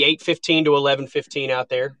 It'll be 8:15 to 11:15 out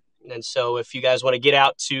there. And so if you guys want to get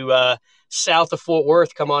out to south of Fort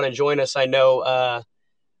Worth, come on and join us. I know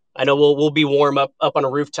we'll be warm up on a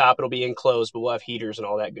rooftop. It'll be enclosed, but we'll have heaters and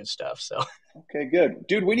all that good stuff. So okay, good,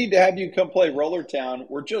 dude. We need to have you come play Roller Town.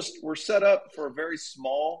 We're set up for a very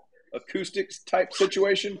small acoustics type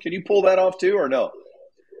situation. Can you pull that off too, or no?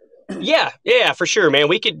 Yeah, for sure, man.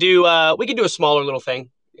 We could do a smaller little thing.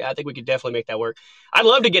 Yeah, I think we could definitely make that work. I'd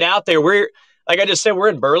love to get out there. We're, like I just said, we're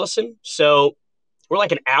in Burleson, so we're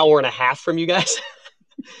like an hour and a half from you guys.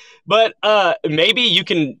 But maybe you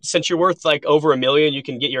can, since you're worth like over $1 million, you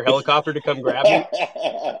can get your helicopter to come grab me.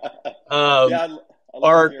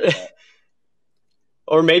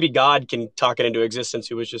 Or maybe God can talk it into existence,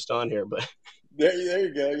 who was just on here. But there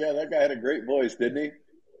you go. Yeah, that guy had a great voice, didn't he?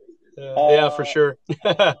 Yeah, for sure.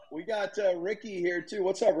 We got Ricky here too.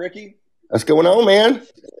 What's up, Ricky? What's going on, man?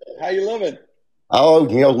 How you living? Oh,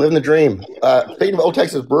 living the dream. Speaking of Old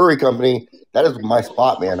Texas Brewery Company, that is my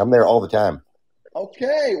spot, man. I'm there all the time.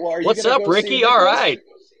 Okay. Well, are you what's up, Ricky? All right.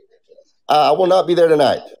 I will not be there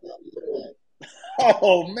tonight.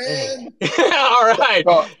 Oh man! All right.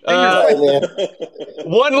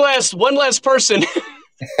 One less person.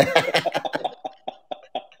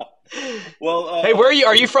 Well, hey, where are you?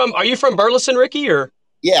 Are you from Burleson, Ricky? Or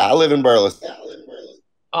yeah, I live in Burleson.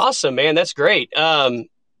 Awesome, man. That's great.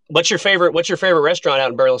 What's your favorite restaurant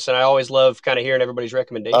out in Burleson? I always love kind of hearing everybody's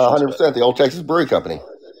recommendations. 100%, the Old Texas Brewery Company.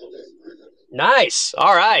 Nice.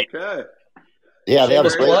 All right. Okay. Yeah, they have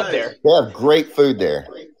there. They have great food there.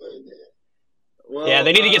 Well, yeah,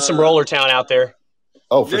 they need to get some Roller Town out there.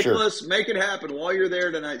 Oh, for Nicholas, sure. make it happen while you're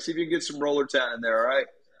there tonight. See if you can get some Roller Town in there. All right.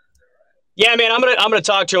 Yeah, man, I'm gonna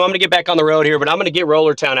talk to him. I'm gonna get back on the road here, but I'm gonna get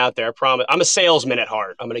Roller Town out there. I promise. I'm a salesman at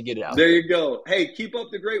heart. I'm gonna get it out. There you go. Hey, keep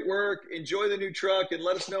up the great work. Enjoy the new truck, and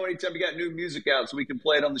let us know anytime you got new music out so we can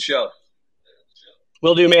play it on the show.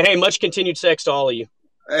 Will do, man. Hey, much continued sex to all of you.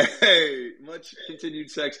 Hey, much continued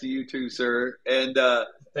sex to you too, sir. And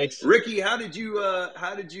thanks, Ricky. Are you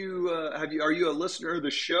a listener of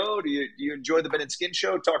the show? Do you enjoy the Ben and Skin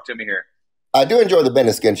show? Talk to me here. I do enjoy the Ben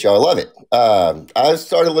and Skin show. I love it. I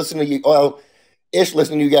started listening to you,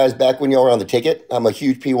 listening to you guys back when y'all were on the ticket. I'm a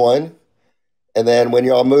huge P1. And then when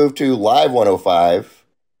y'all moved to Live 105,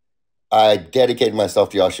 I dedicated myself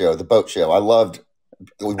to y'all show, the boat show. I loved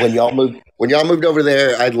when y'all moved over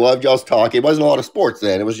there. I loved y'all's talk. It wasn't a lot of sports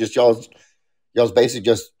then. It was just y'all's basically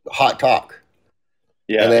just hot talk.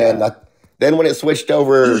 Yeah. And then when it switched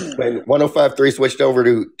over, when 105.3 switched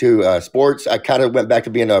over to sports, I kind of went back to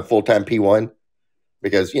being a full-time P1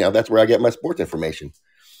 because, that's where I get my sports information.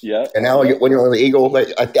 Yeah. And now when you're on the Eagle,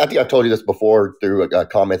 I think I've told you this before through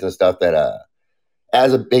comments and stuff that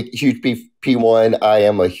as a huge P1, I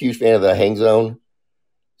am a huge fan of the Hang Zone.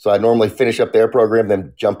 So I normally finish up their program,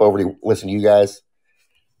 then jump over to listen to you guys.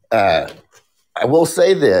 I I will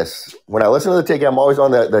say this. When I listen to the ticket, I'm always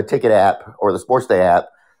on the ticket app or the sports day app.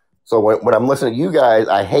 So when I'm listening to you guys,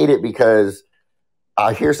 I hate it because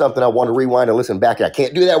I hear something, I want to rewind and listen back. I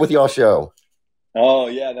can't do that with y'all show. Oh,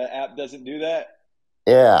 yeah, the app doesn't do that?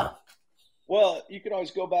 Yeah. Well, you can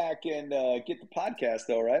always go back and get the podcast,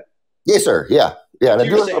 though, right? Yes, sir. Yeah. Yeah. And So I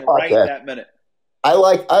you're do it for saying the right podcast. that minute. I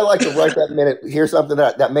like to right that minute, hear something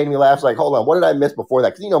that made me laugh. It's like, hold on, what did I miss before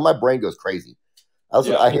that? Because, my brain goes crazy.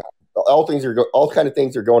 I hear all kind of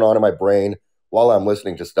things are going on in my brain while I'm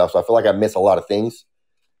listening to stuff. So I feel like I miss a lot of things.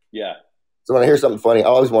 Yeah. So when I hear something funny, I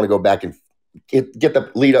always want to go back and get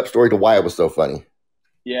the lead up story to why it was so funny.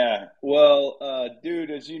 Yeah. Well,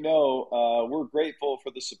 dude, as you know, we're grateful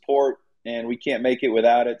for the support, and we can't make it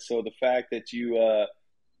without it. So the fact that you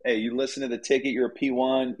listen to the ticket, you're a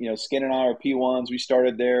P1. Skin and I are P1s. We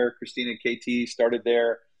started there. Christina and KT started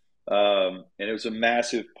there. And it was a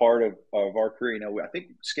massive part of our career. I think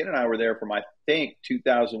Skin and I were there from,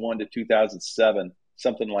 2001 to 2007,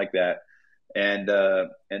 something like that. And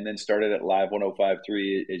then started at Live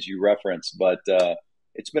 105.3 as you referenced. But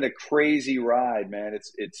it's been a crazy ride, man.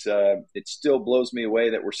 It still blows me away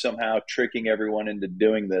that we're somehow tricking everyone into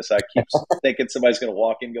doing this. I keep thinking somebody's going to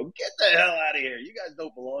walk in and go, "Get the hell out of here. You guys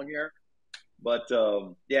don't belong here." But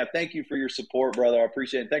yeah, thank you for your support, brother. I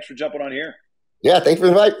appreciate it. Thanks for jumping on here. Yeah, thanks for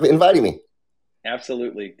inviting me.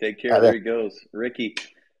 Absolutely. Take care. There he goes. Ricky,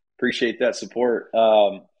 appreciate that support.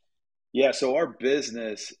 Yeah, so our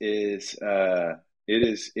business is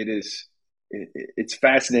it's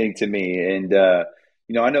fascinating to me, and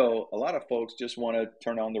I know a lot of folks just want to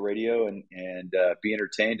turn on the radio and be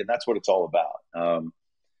entertained, and that's what it's all about.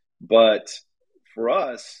 But for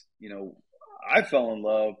us, I fell in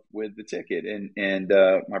love with the ticket, and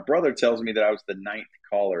my brother tells me that I was the 9th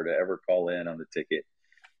caller to ever call in on the ticket,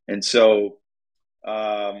 and so.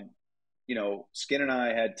 Skin and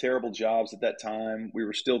I had terrible jobs at that time. We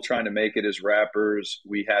were still trying to make it as rappers.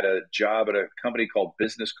 We had a job at a company called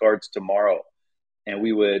Business Cards Tomorrow, and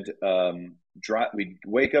we would we'd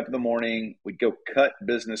wake up in the morning, we'd go cut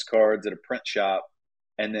business cards at a print shop,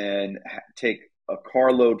 and then take a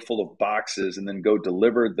carload full of boxes, and then go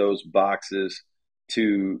deliver those boxes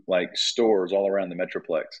to like stores all around the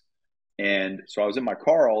Metroplex. And so I was in my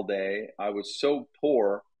car all day. I was so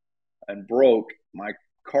poor and broke. My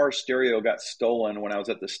car stereo got stolen when I was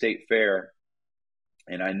at the state fair,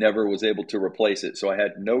 and I never was able to replace it. So I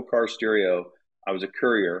had no car stereo. I was a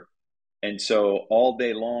courier. And so all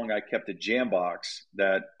day long, I kept a jam box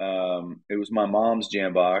that it was my mom's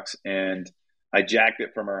jam box, and I jacked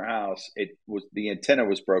it from her house. The antenna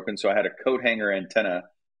was broken. So I had a coat hanger antenna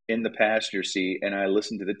in the passenger seat, and I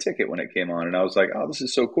listened to the ticket when it came on. And I was like, oh, this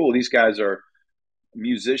is so cool. These guys are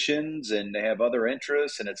musicians and they have other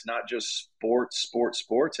interests, and it's not just sports.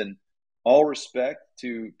 And all respect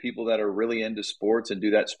to people that are really into sports and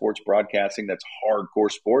do that sports broadcasting, that's hardcore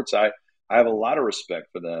sports. I have a lot of respect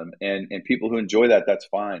for them, and people who enjoy that, that's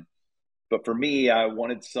fine. But for me, I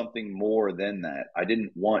wanted something more than that. I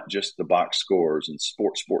didn't want just the box scores and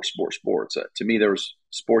sports. To me,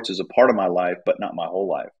 sports is a part of my life, but not my whole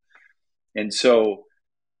life. And so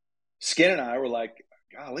Skin and I were like,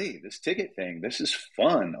 golly, this ticket thing, this is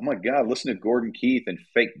fun. Oh my God, listen to Gordon Keith and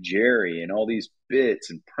Fake Jerry and all these bits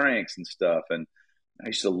and pranks and stuff. And I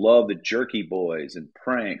used to love the Jerky Boys and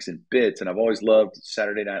pranks and bits. And I've always loved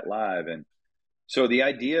Saturday Night Live. And so the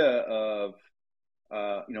idea of,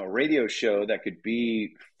 a radio show that could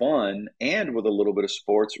be fun and with a little bit of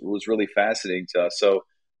sports was really fascinating to us. So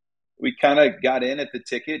we kind of got in at the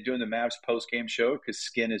ticket doing the Mavs post-game show because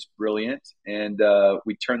Skin is brilliant. And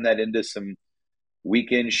we turned that into some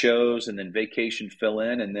weekend shows and then vacation fill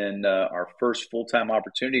in. And then our first full-time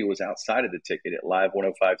opportunity was outside of the ticket at Live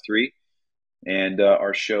 105.3. And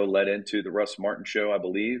our show led into the Russ Martin show, I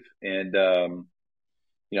believe. And,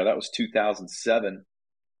 that was 2007.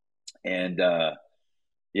 And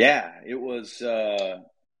it was,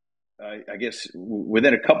 I guess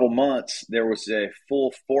within a couple months, there was a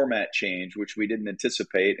full format change, which we didn't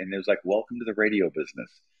anticipate. And it was like, welcome to the radio business.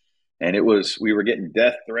 And we were getting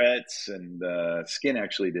death threats, and Skin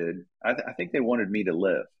actually did. I think they wanted me to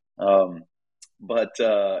live. But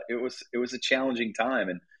it was a challenging time.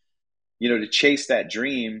 And, to chase that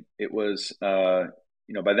dream, it was, by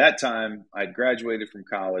that time I'd graduated from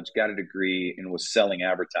college, got a degree, and was selling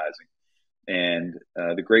advertising. And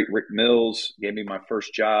the great Rick Mills gave me my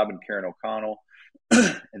first job in Karen O'Connell.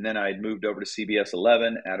 And then I had moved over to CBS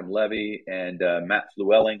 11. Adam Levy and Matt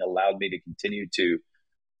Flewelling allowed me to continue to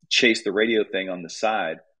chase the radio thing on the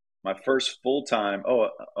side. My first full-time,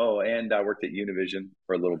 and I worked at Univision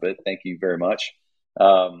for a little bit. Thank you very much.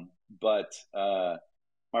 But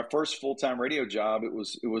my first full-time radio job, it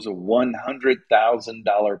was a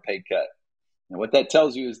 $100,000 pay cut. And what that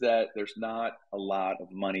tells you is that there's not a lot of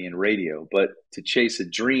money in radio, but to chase a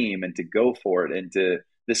dream and to go for it, and to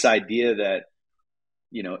this idea that,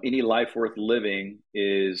 you know, any life worth living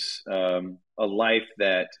is a life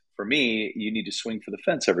that, for me, you need to swing for the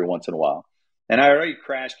fence every once in a while. And I already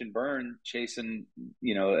crashed and burned chasing,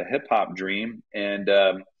 you know, a hip hop dream. And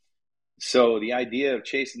so the idea of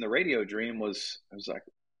chasing the radio dream was, I was like,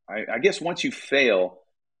 I guess once you fail,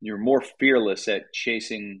 you're more fearless at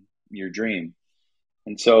chasing your dream.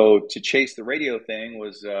 And so to chase the radio thing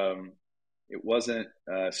was, it wasn't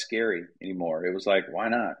scary anymore. It was like, why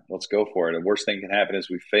not? Let's go for it. The worst thing can happen is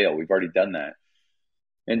we fail. We've already done that.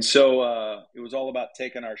 And so it was all about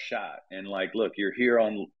taking our shot and like, look, you're here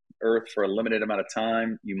on Earth for a limited amount of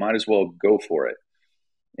time. You might as well go for it.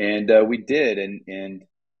 And we did. And, you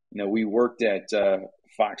know, we worked at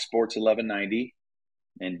Fox Sports 1190.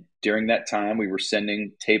 And during that time, we were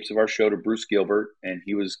sending tapes of our show to Bruce Gilbert, and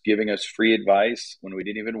he was giving us free advice when we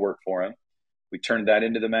didn't even work for him. We turned that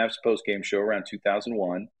into the Mavs postgame show around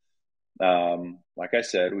 2001. Like I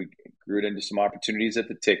said, we grew it into some opportunities at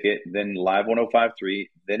the Ticket, then Live 105.3,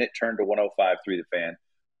 then it turned to 105.3 The Fan.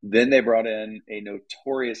 Then they brought in a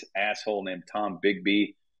notorious asshole named Tom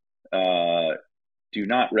Bigby. Do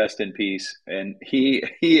not rest in peace. And he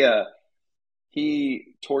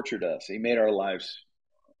tortured us. He made our lives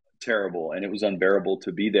terrible, and it was unbearable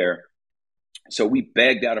to be there. So we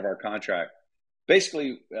begged out of our contract.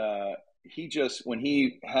 Basically, he just, when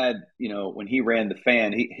he had, you know, when he ran the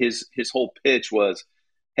Fan, his whole pitch was,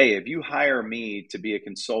 hey, if you hire me to be a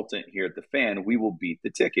consultant here at the Fan, we will beat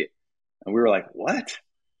the Ticket. And we were like, what?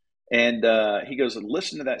 And he goes,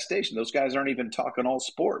 listen to that station. Those guys aren't even talking all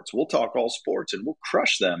sports. We'll talk all sports and we'll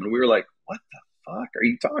crush them. And we were like, what the fuck are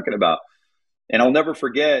you talking about? And I'll never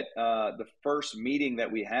forget the first meeting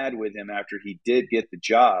that we had with him after he did get the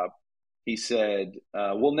job. He said,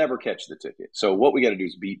 we'll never catch the Ticket. So what we got to do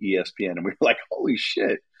is beat ESPN. And we were like, holy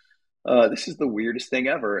shit, this is the weirdest thing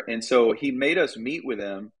ever. And so he made us meet with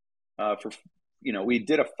him for, you know, we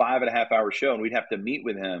did a 5.5 hour show, and we'd have to meet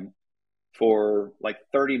with him for like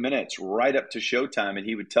 30 minutes right up to showtime. And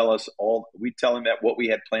he would tell us we'd tell him that what we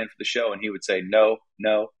had planned for the show. And he would say, no,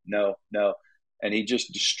 no, no, no. And he'd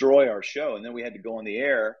just destroy our show. And then we had to go on the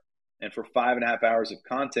air. And for 5.5 hours of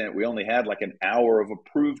content, we only had like an hour of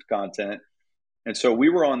approved content. And so we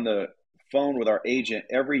were on the phone with our agent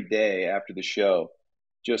every day after the show,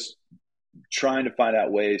 just trying to find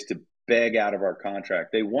out ways to beg out of our contract.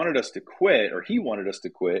 They wanted us to quit, or he wanted us to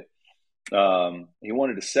quit. He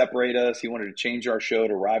wanted to separate us. He wanted to change our show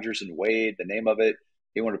to Rogers and Wade, the name of it.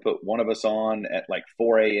 He wanted to put one of us on at like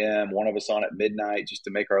 4 a.m., one of us on at midnight, just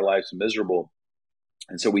to make our lives miserable.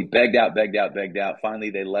 And so we begged out. Finally,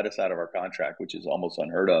 they let us out of our contract, which is almost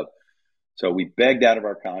unheard of. So we begged out of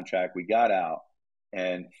our contract. We got out,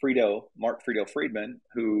 and Mark Friedman,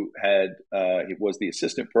 who he was the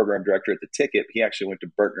assistant program director at the Ticket. He actually went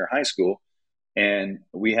to Berkner High School, and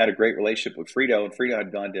we had a great relationship with Frito. And Frito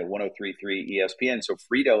had gone to 103.3 ESPN. So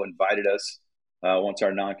Frito invited us once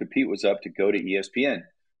our non-compete was up to go to ESPN.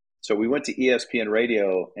 So we went to ESPN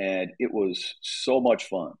Radio, and it was so much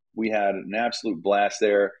fun. We had an absolute blast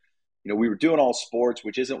there. You know, we were doing all sports,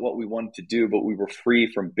 which isn't what we wanted to do, but we were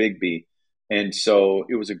free from Bigby. And so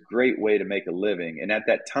it was a great way to make a living. And at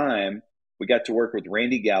that time, we got to work with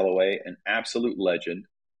Randy Galloway, an absolute legend.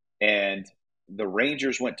 And the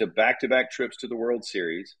Rangers went to back-to-back trips to the World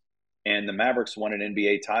Series, and the Mavericks won an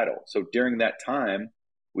NBA title. So during that time,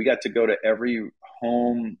 we got to go to every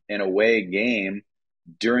home and away game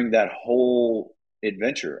during that whole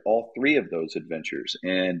adventure, all three of those adventures.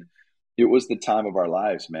 And it was the time of our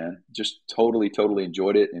lives, man. Just totally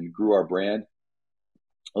enjoyed it and grew our brand.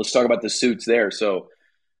 Let's talk about the suits there. So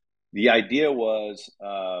the idea was,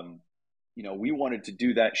 you know, we wanted to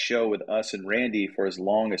do that show with us and Randy for as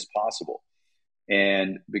long as possible.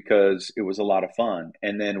 And because it was a lot of fun.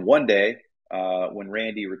 And then one day, when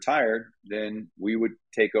Randy retired, then we would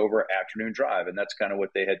take over Afternoon Drive. And that's kind of what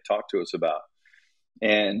they had talked to us about.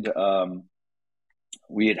 And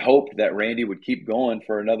we had hoped that Randy would keep going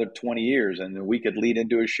for another 20 years, and then we could lead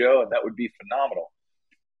into a show, and that would be phenomenal.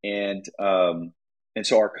 And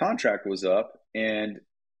so our contract was up, and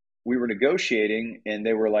we were negotiating, and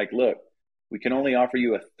they were like, look, we can only offer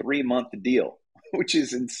you a 3-month deal, which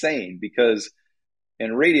is insane, because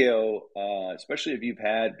in radio, especially if you've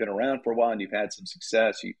been around for a while and you've had some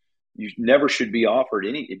success, you never should be offered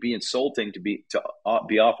it'd be insulting to be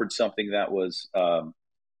offered something that was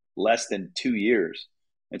less than 2 years.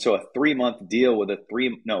 And so a 3-month deal with it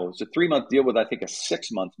was a 3-month deal with, I think, a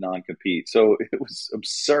 6-month non-compete. So it was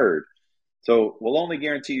absurd. So we'll only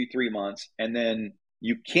guarantee you 3 months, and then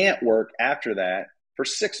you can't work after that for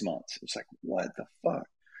 6 months. It's like, what the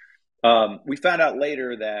fuck? We found out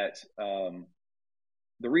later that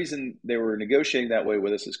the reason they were negotiating that way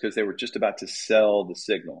with us is because they were just about to sell the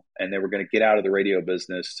signal, and they were going to get out of the radio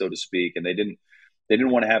business, so to speak, and they didn't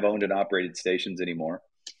want to have owned and operated stations anymore.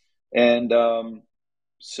 And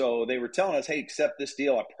so they were telling us, hey, accept this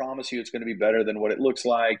deal. I promise you it's going to be better than what it looks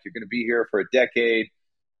like. You're going to be here for a decade.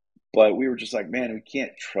 But we were just like, man, we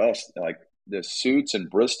can't trust like the suits in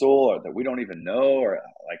Bristol, or that we don't even know, or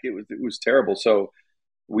like it was terrible. So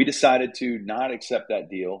we decided to not accept that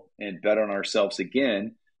deal and bet on ourselves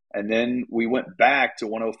again. And then we went back to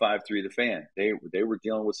 105.3 The Fan. They were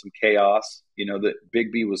dealing with some chaos. You know, that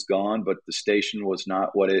Big B was gone, but the station was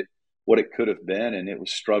not what it could have been, and it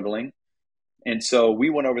was struggling. And so we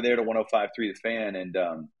went over there to 105.3 The Fan, and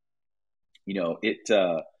you know,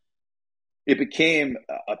 it became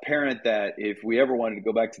apparent that if we ever wanted to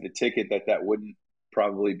go back to the ticket, that wouldn't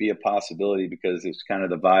probably be a possibility, because it's kind of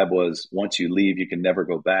the vibe was, once you leave, you can never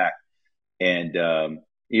go back. And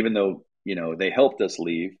even though, you know, they helped us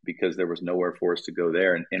leave because there was nowhere for us to go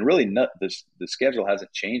there. And really the schedule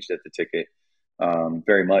hasn't changed at the ticket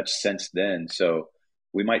very much since then. So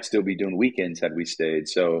we might still be doing weekends had we stayed.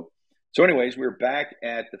 So anyways, we were back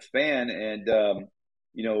at the Fan, and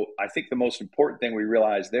you know, I think the most important thing we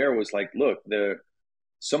realized there was like, look,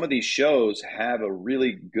 some of these shows have a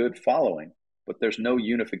really good following, but there's no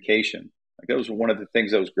unification. Like, that was one of the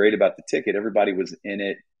things that was great about the ticket. Everybody was in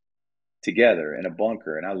it together in a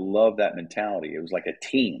bunker, and I love that mentality. It was like a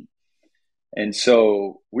team. And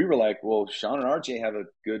so we were like, well, Sean and RJ have a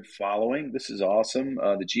good following. This is awesome.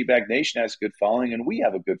 The G-Bag Nation has a good following, and we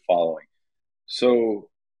have a good following. So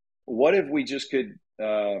what if we just could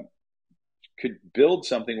build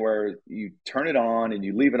something where you turn it on and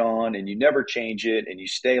you leave it on and you never change it and you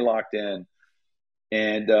stay locked in?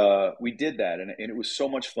 And we did that, and it was so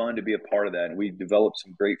much fun to be a part of that. And we developed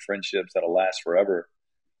some great friendships that'll last forever.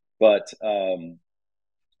 But the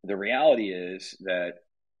reality is that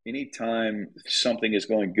anytime something is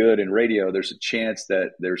going good in radio, there's a chance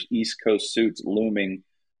that there's East Coast suits looming,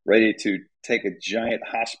 ready to take a giant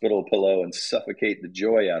hospital pillow and suffocate the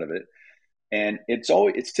joy out of it. And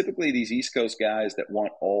it's typically these East Coast guys that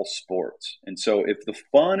want all sports. And so if the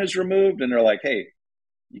fun is removed and they're like, hey,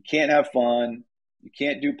 you can't have fun, you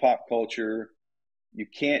can't do pop culture, you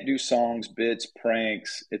can't do songs, bits,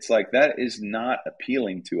 pranks, it's like, that is not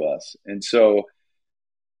appealing to us. And so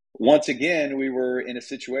once again, we were in a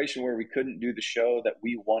situation where we couldn't do the show that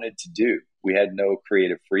we wanted to do. We had no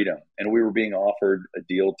creative freedom, and we were being offered a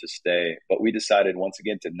deal to stay. But we decided once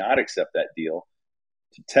again to not accept that deal,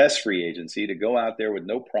 to test free agency, to go out there with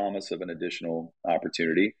no promise of an additional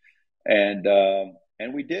opportunity. And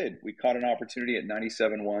we did. We caught an opportunity at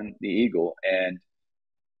 97.1 The Eagle, and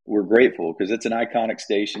we're grateful because it's an iconic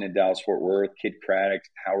station in Dallas-Fort Worth. Kid Craddock,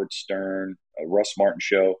 Howard Stern, Russ Martin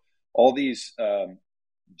Show, all these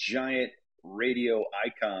giant radio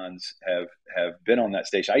icons have been on that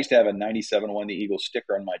station. I used to have a 97.1 The Eagle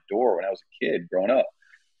sticker on my door when I was a kid growing up.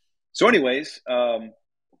 So anyways,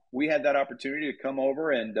 we had that opportunity to come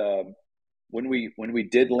over, and when we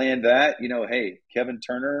did land that, you know, hey, Kevin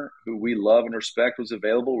Turner, who we love and respect, was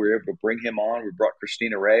available. We were able to bring him on. We brought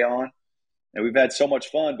Christina Ray on, and we've had so much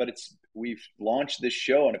fun. But we've launched this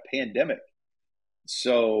show in a pandemic.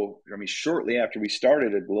 So, I mean, shortly after we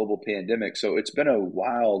started a global pandemic. So it's been a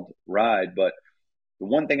wild ride. But the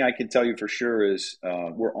one thing I can tell you for sure is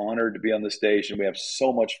we're honored to be on the station. We have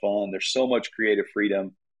so much fun. There's so much creative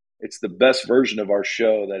freedom. It's the best version of our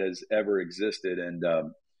show that has ever existed. And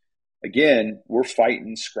again, we're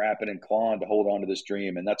fighting, scrapping, and clawing to hold on to this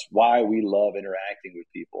dream. And that's why we love interacting with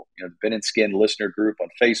people. You know, the Ben and Skin listener group on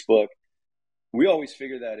Facebook. We always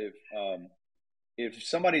figure that if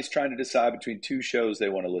somebody's trying to decide between two shows they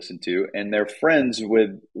want to listen to, and they're friends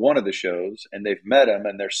with one of the shows, and they've met them,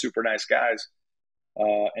 and they're super nice guys,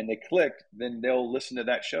 and they clicked, then they'll listen to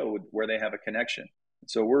that show where they have a connection.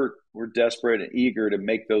 So we're desperate and eager to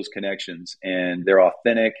make those connections, and they're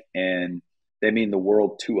authentic and they mean the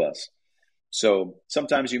world to us. So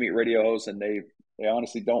sometimes you meet radio hosts and they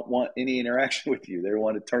honestly don't want any interaction with you. They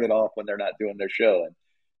want to turn it off when they're not doing their show. And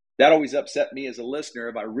that always upset me as a listener.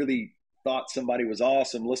 If I really thought somebody was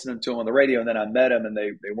awesome, listening to them on the radio, and then I met them and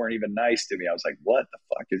they weren't even nice to me, I was like, what the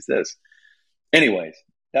fuck is this? Anyways,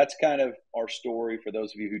 that's kind of our story for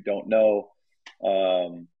those of you who don't know.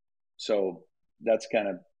 So that's kind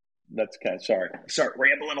of sorry, start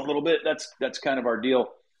rambling a little bit. That's kind of our deal.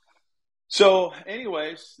 So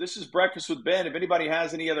anyways, this is Breakfast with Ben. If anybody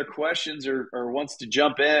has any other questions or wants to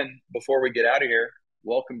jump in before we get out of here,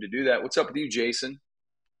 welcome to do that. What's up with you, Jason?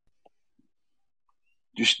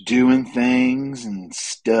 just doing things and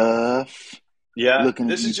stuff. Yeah, Looking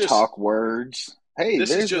this at you is just talk words. Hey, this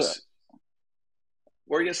is there's a. just.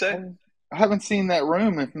 What are you gonna say? I haven't seen that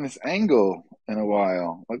room from this angle in a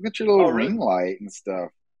while. Look at your Oh, little really? ring light and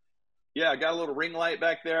stuff. Yeah, I got a little ring light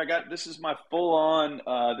back there. This is my full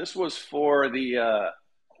on. This was for the.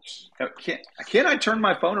 Can I turn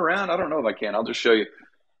my phone around? I don't know if I can. I'll just show you.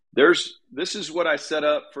 This is what I set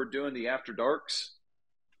up for doing the after darks.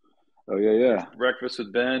 Oh yeah. Breakfast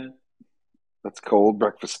with Ben. That's cold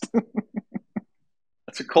breakfast.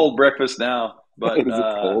 It's a cold breakfast now, but it is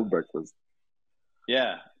a cold breakfast.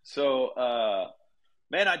 Yeah. So,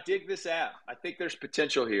 man, I dig this app. I think there's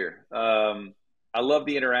potential here. I love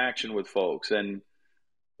the interaction with folks, and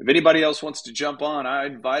if anybody else wants to jump on, I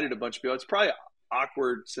invited a bunch of people. It's probably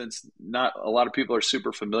awkward since not a lot of people are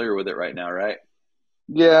super familiar with it right now, right?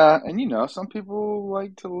 Yeah, and some people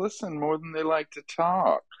like to listen more than they like to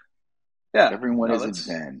talk. Yeah. Everyone isn't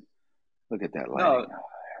Ben. Look at that lighting.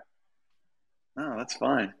 No, that's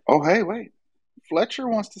fine. Oh, hey, wait. Fletcher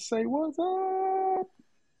wants to say what's up.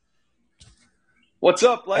 What's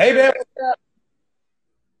up, Fletcher? Hey, man. What's up?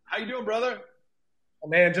 How you doing, brother? Oh,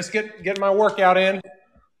 man, just getting my workout in.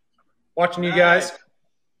 Watching you guys.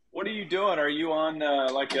 What are you doing? Are you on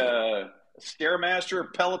like a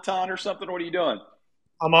Stairmaster Peloton or something? What are you doing?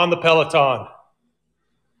 I'm on the Peloton.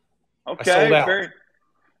 Okay, I sold out.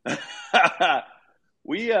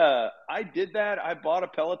 I did that. I bought a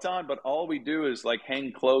Peloton, but all we do is like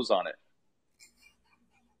hang clothes on it.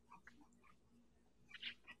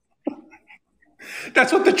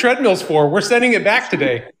 That's what the treadmill's for. We're sending it back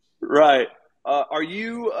today. Right. Are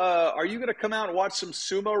you going to come out and watch some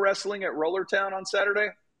sumo wrestling at Rollertown on Saturday?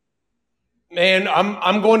 Man,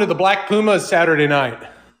 I'm going to the Black Pumas Saturday night.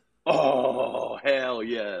 Oh, hell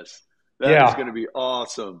yes. That is going to be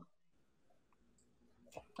awesome.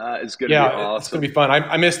 It's going to be awesome. It's going to be fun.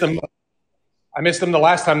 I missed them. I missed them the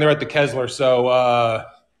last time they were at the Kessler. So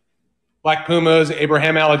Black Pumas,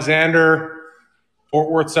 Abraham Alexander,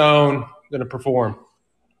 Fort Worth's own, going to perform.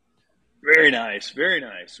 Very nice. Very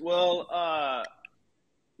nice. Well,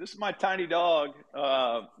 this is my tiny dog.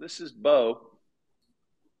 This is Bo.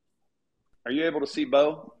 Are you able to see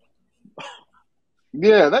Bo?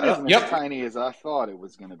 Yeah, that isn't as tiny as I thought it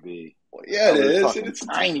was going to be. Well, yeah, it is. It's a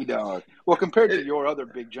tiny dog. Well, compared to your other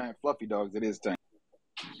big, giant, fluffy dogs, it is tiny.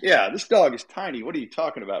 Yeah, this dog is tiny. What are you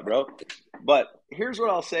talking about, bro? But here's what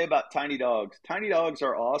I'll say about tiny dogs. Tiny dogs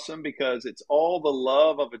are awesome because it's all the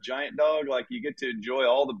love of a giant dog. Like, you get to enjoy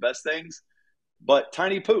all the best things, but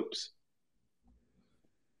tiny poops.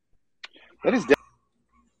 That is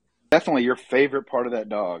definitely your favorite part of that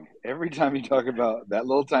dog. Every time you talk about that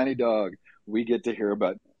little tiny dog, we get to hear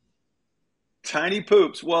about tiny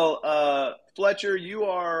poops. Well, Fletcher, you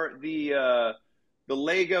are the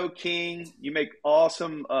Lego king. You make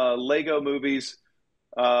awesome Lego movies.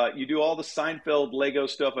 You do all the Seinfeld Lego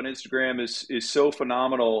stuff on Instagram is so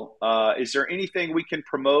phenomenal. Is there anything we can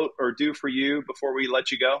promote or do for you before we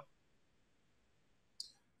let you go?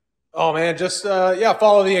 Oh man, just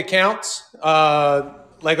follow the accounts.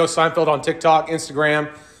 Lego Seinfeld on TikTok,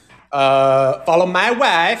 Instagram. Follow my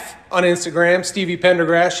wife on Instagram, Stevie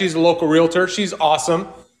Pendergrass. She's a local realtor. She's awesome.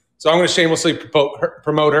 So I'm going to shamelessly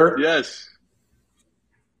promote her. Yes.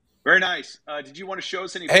 Very nice. Did you want to show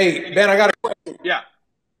us any? Hey, Ben, I got a question. Yeah.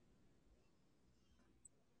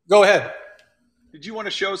 Go ahead. Did you want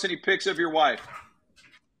to show us any pics of your wife?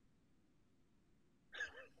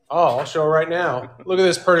 Oh, I'll show her right now. Look at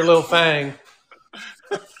this pretty little thing.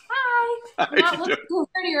 Hi. I'm not looking so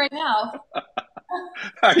pretty right now.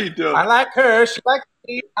 How you doing? I like her. She likes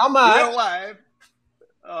me. How much? Your wife.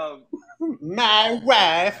 My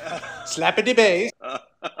wife. Slappity bass.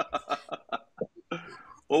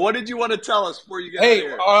 Well, what did you want to tell us before you got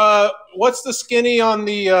here? What's the skinny on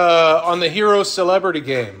the Hero Celebrity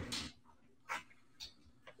game?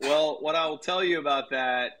 Well, what I will tell you about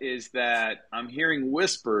that is that I'm hearing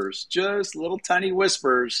whispers, just little tiny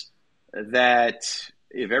whispers, that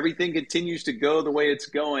if everything continues to go the way it's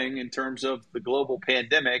going in terms of the global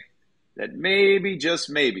pandemic, that maybe, just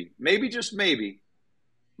maybe,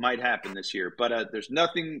 might happen this year. But there's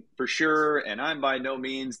nothing for sure, and I'm by no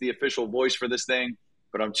means the official voice for this thing.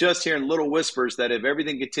 But I'm just hearing little whispers that if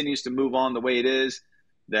everything continues to move on the way it is,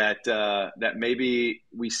 that maybe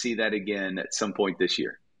we see that again at some point this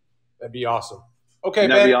year. That'd be awesome. Okay,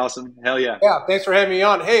 that'd be awesome. Hell yeah. Yeah, thanks for having me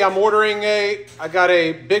on. Hey, I'm ordering I got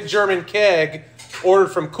a big German keg ordered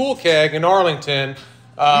from Cool Keg in Arlington.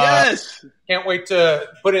 Yes. Can't wait to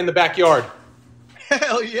put it in the backyard.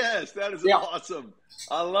 Hell yes. That is awesome.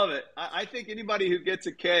 I love it. I think anybody who gets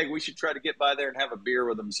a keg, we should try to get by there and have a beer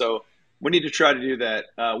with them. So we need to try to do that.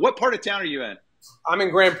 What part of town are you in? I'm in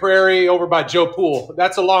Grand Prairie over by Joe Pool.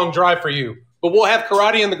 That's a long drive for you. But we'll have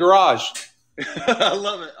karate in the garage. I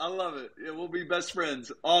love it. I love it. Yeah, we'll be best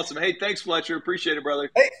friends. Awesome. Hey, thanks, Fletcher. Appreciate it, brother.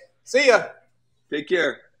 Hey, see ya. Take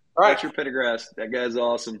care. All right. Fletcher Pendergrass. That guy's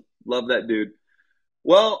awesome. Love that dude.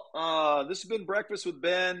 Well, this has been Breakfast with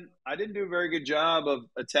Ben. I didn't do a very good job of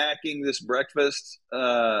attacking this breakfast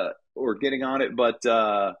or getting on it, but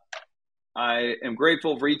I am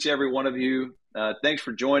grateful for each and every one of you. Thanks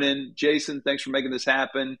for joining. Jason, thanks for making this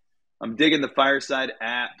happen. I'm digging the Fireside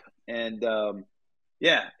app. And, we'll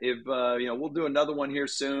do another one here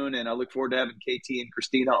soon. And I look forward to having KT and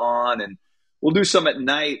Christina on. And we'll do some at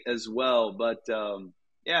night as well. But,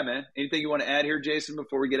 man, anything you want to add here, Jason,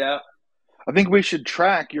 before we get out? I think we should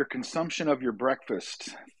track your consumption of your breakfast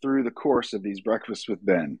through the course of these Breakfasts with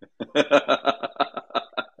Ben. How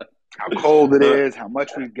cold it is, how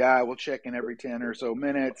much we've got. We'll check in every 10 or so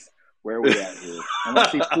minutes. Where are we at here? I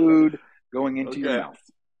want to see food going into your mouth.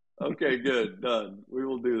 Okay, good. Done. We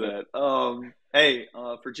will do that.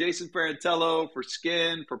 For Jason Ferrantello, for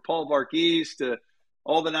Skin, for Paul Varghese, to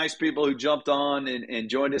all the nice people who jumped on and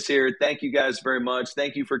joined us here, thank you guys very much.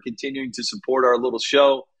 Thank you for continuing to support our little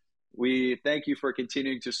show. We thank you for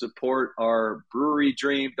continuing to support our brewery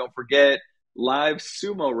dream. Don't forget, live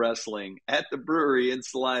sumo wrestling at the brewery in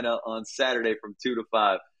Salina on Saturday from 2 to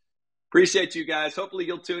 5. Appreciate you guys. Hopefully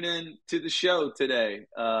you'll tune in to the show today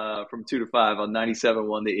from 2 to 5 on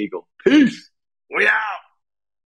 97.1 The Eagle. Peace. We out.